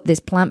 and put this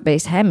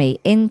plant-based hemi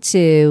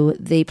into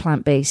the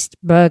plant-based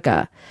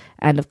burger.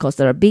 And of course,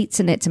 there are beets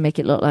in it to make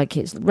it look like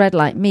it's red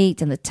like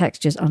meat, and the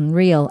texture's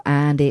unreal,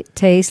 and it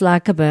tastes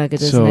like a burger,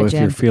 doesn't it,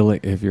 Jim?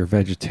 If you're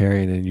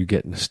vegetarian and you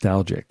get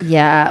nostalgic,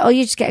 yeah, or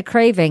you just get a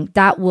craving,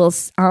 that will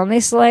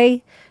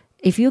honestly,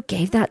 if you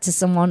gave that to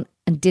someone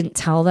and didn't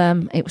tell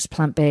them it was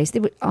plant-based, they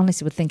would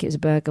honestly think it was a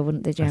burger,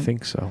 wouldn't they, Jim? I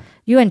think so.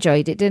 You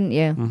enjoyed it, didn't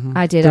you? Mm-hmm.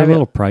 I did. They're a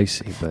little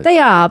pricey, but they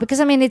are, because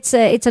I mean it's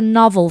a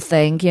novel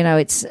thing, you know.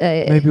 It's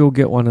maybe we'll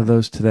get one of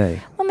those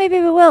today. Well, maybe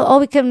we will, or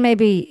we can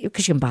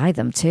because you can buy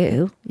them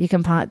too. You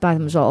can buy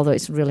them as well, although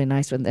it's really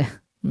nice when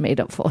they're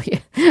made up for you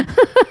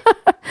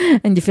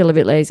and you feel a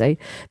bit lazy.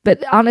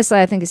 But honestly,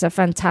 I think it's a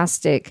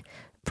fantastic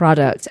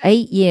product.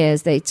 8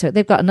 years they took.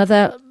 They've got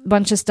another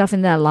bunch of stuff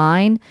in their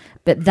line,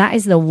 but that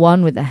is the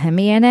one with the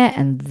hemi in it,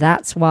 and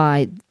that's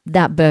why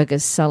that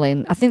burger's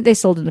selling. I think they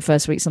sold in the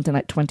first week something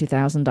like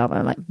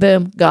 $20,000. Like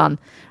boom, gone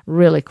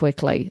really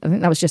quickly. I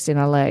think that was just in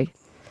LA. Isn't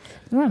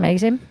that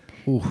amazing?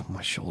 Oh,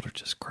 my shoulder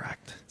just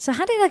cracked. So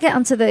how did I get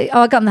onto the?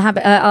 Oh, I got on the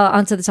habit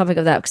onto the topic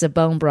of that because of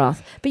bone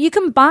broth. But you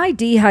can buy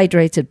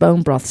dehydrated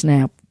bone broths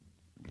now.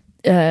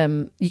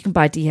 You can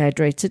buy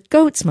dehydrated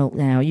goat's milk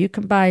now. You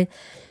can buy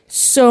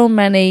so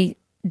many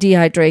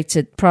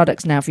dehydrated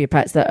products now for your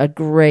pets that are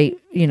great.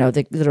 You know,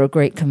 that are a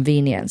great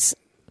convenience.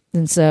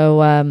 And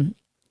so,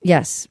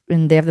 yes,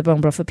 and they have the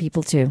bone broth for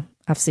people too.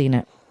 I've seen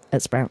it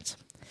at Sprouts.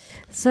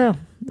 So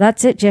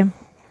that's it, Jim.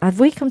 Have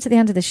we come to the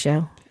end of the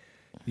show?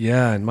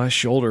 Yeah, and my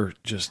shoulder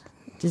just...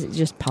 Does it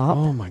just pop?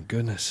 Oh, my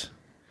goodness.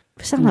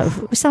 We sound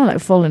like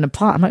falling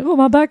apart. I'm like, oh,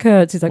 my back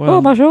hurts. He's like, oh,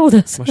 my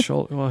shoulders. My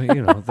shoulder. Well,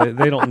 you know,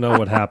 they don't know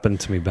what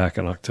happened to me back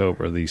in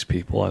October, these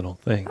people, I don't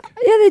think.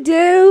 Yeah, they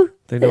do.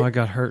 They know I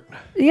got hurt.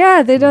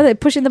 Yeah, they know they're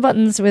pushing the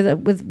buttons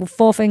with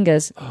 4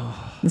 fingers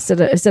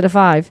instead of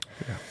 5.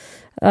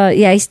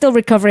 Yeah. He's still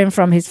recovering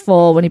from his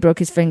fall when he broke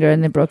his finger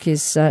and then broke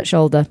his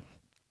shoulder.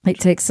 It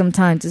takes some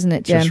time, doesn't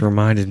it, Jim? Just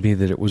reminded me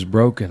that it was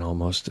broken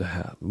almost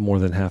more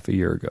than half a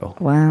year ago.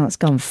 Wow, it's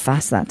gone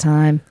fast that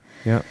time.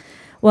 Yeah.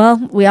 Well,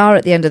 we are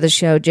at the end of the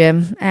show,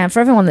 Jim. And for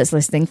everyone that's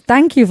listening,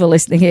 thank you for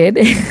listening in.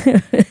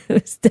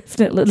 It's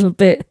definitely a little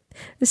bit,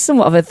 it's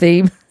somewhat of a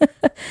theme.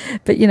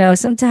 But, you know,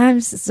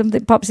 sometimes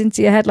something pops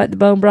into your head like the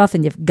bone broth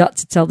and you've got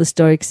to tell the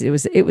story because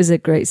it was a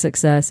great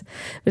success.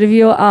 But if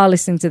you are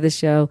listening to the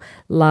show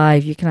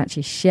live, you can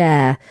actually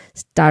share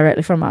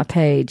directly from our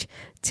page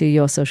to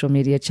your social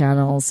media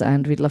channels,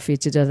 and we'd love for you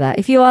to do that.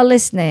 If you are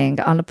listening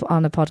on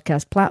a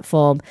podcast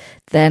platform,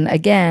 then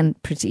again,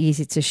 pretty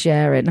easy to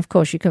share it. And of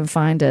course, you can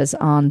find us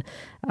on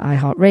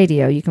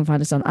iHeartRadio. You can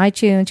find us on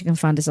iTunes. You can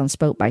find us on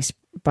Spoke by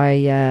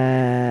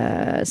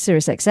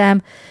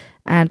SiriusXM.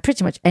 And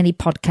pretty much any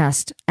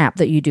podcast app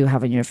that you do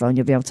have on your phone,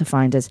 you'll be able to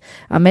find us.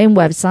 Our main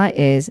website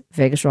is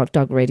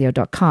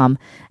vegasrockdogradio.com,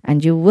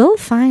 and you will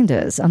find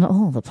us on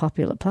all the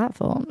popular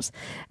platforms.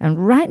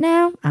 And right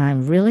now,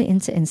 I'm really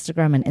into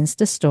Instagram and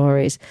Insta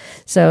stories.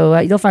 So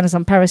you'll find us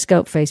on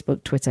Periscope,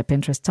 Facebook, Twitter,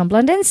 Pinterest, Tumblr,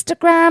 and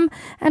Instagram.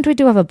 And we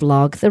do have a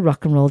blog,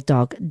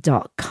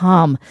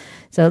 therockandrolldog.com.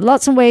 So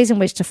lots of ways in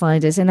which to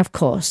find us. And of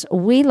course,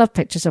 we love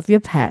pictures of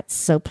your pets.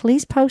 So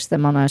please post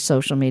them on our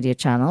social media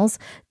channels.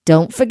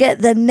 Don't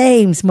forget the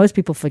names. Most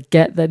people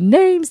forget the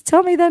names.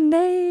 Tell me the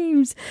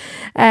names.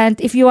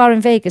 And if you are in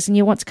Vegas and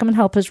you want to come and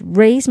help us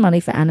raise money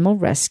for animal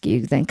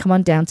rescue, then come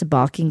on down to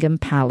Barkingham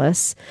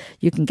Palace.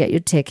 You can get your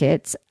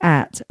tickets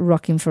at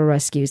Rockin' for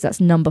Rescues. That's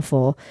number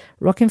 4,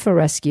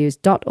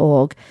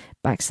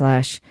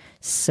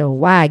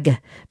 rockinforrescues.org/swag.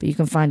 But you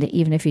can find it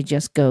even if you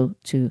just go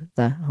to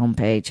the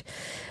homepage.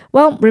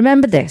 Well,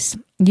 remember this.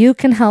 You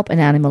can help an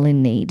animal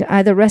in need.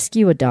 Either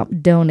rescue,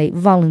 adopt, donate,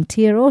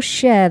 volunteer, or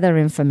share their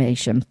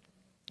information.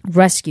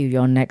 Rescue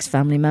your next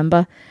family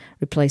member.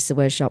 Replace the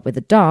word shop with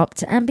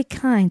adopt. And be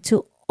kind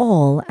to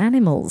all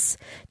animals.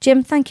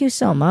 Jim, thank you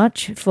so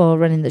much for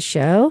running the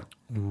show,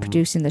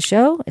 producing the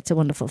show. It's a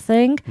wonderful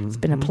thing. It's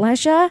been a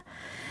pleasure.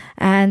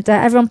 And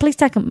everyone, please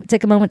take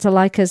a moment to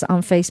like us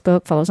on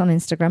Facebook, follow us on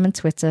Instagram and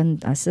Twitter.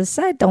 And as I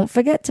said, don't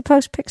forget to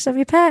post pics of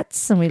your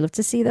pets. And we love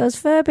to see those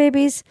fur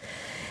babies.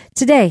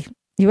 Today,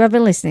 you have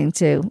been listening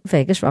to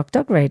Vegas Rock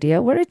Dog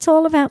Radio, where it's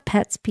all about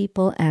pets,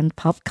 people, and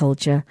pop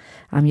culture.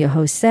 I'm your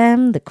host,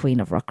 Sam, the queen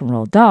of rock and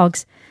roll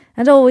dogs.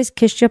 And always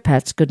kiss your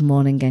pets good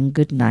morning and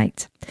good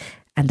night.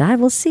 And I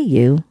will see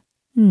you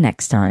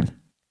next time.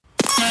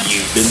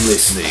 You've been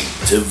listening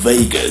to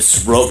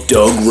Vegas Rock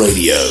Dog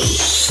Radio.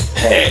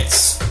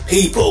 Pets,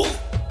 people,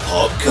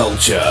 pop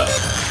culture.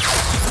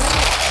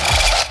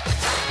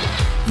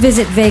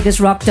 Visit Vegas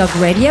Rock Dog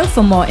Radio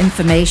for more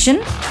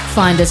information.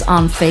 Find us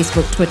on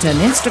Facebook, Twitter, and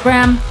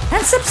Instagram.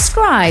 And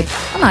subscribe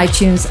on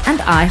iTunes and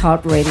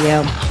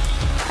iHeartRadio.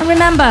 And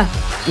remember,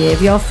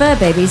 give your fur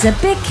babies a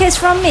big kiss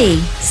from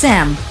me,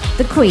 Sam,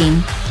 the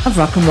queen of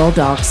rock and roll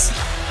dogs.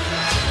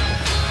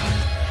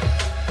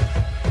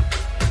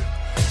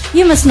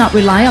 You must not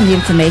rely on the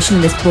information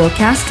in this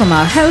broadcast from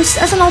our host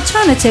as an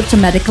alternative to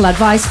medical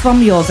advice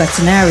from your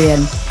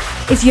veterinarian.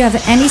 If you have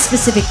any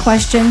specific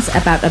questions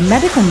about a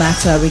medical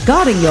matter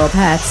regarding your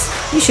pets,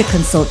 you should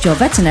consult your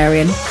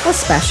veterinarian or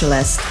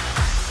specialist.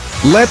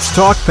 Let's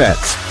Talk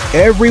Pets,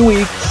 every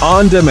week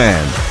on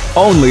demand,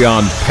 only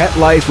on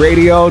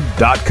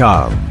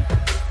PetLifeRadio.com.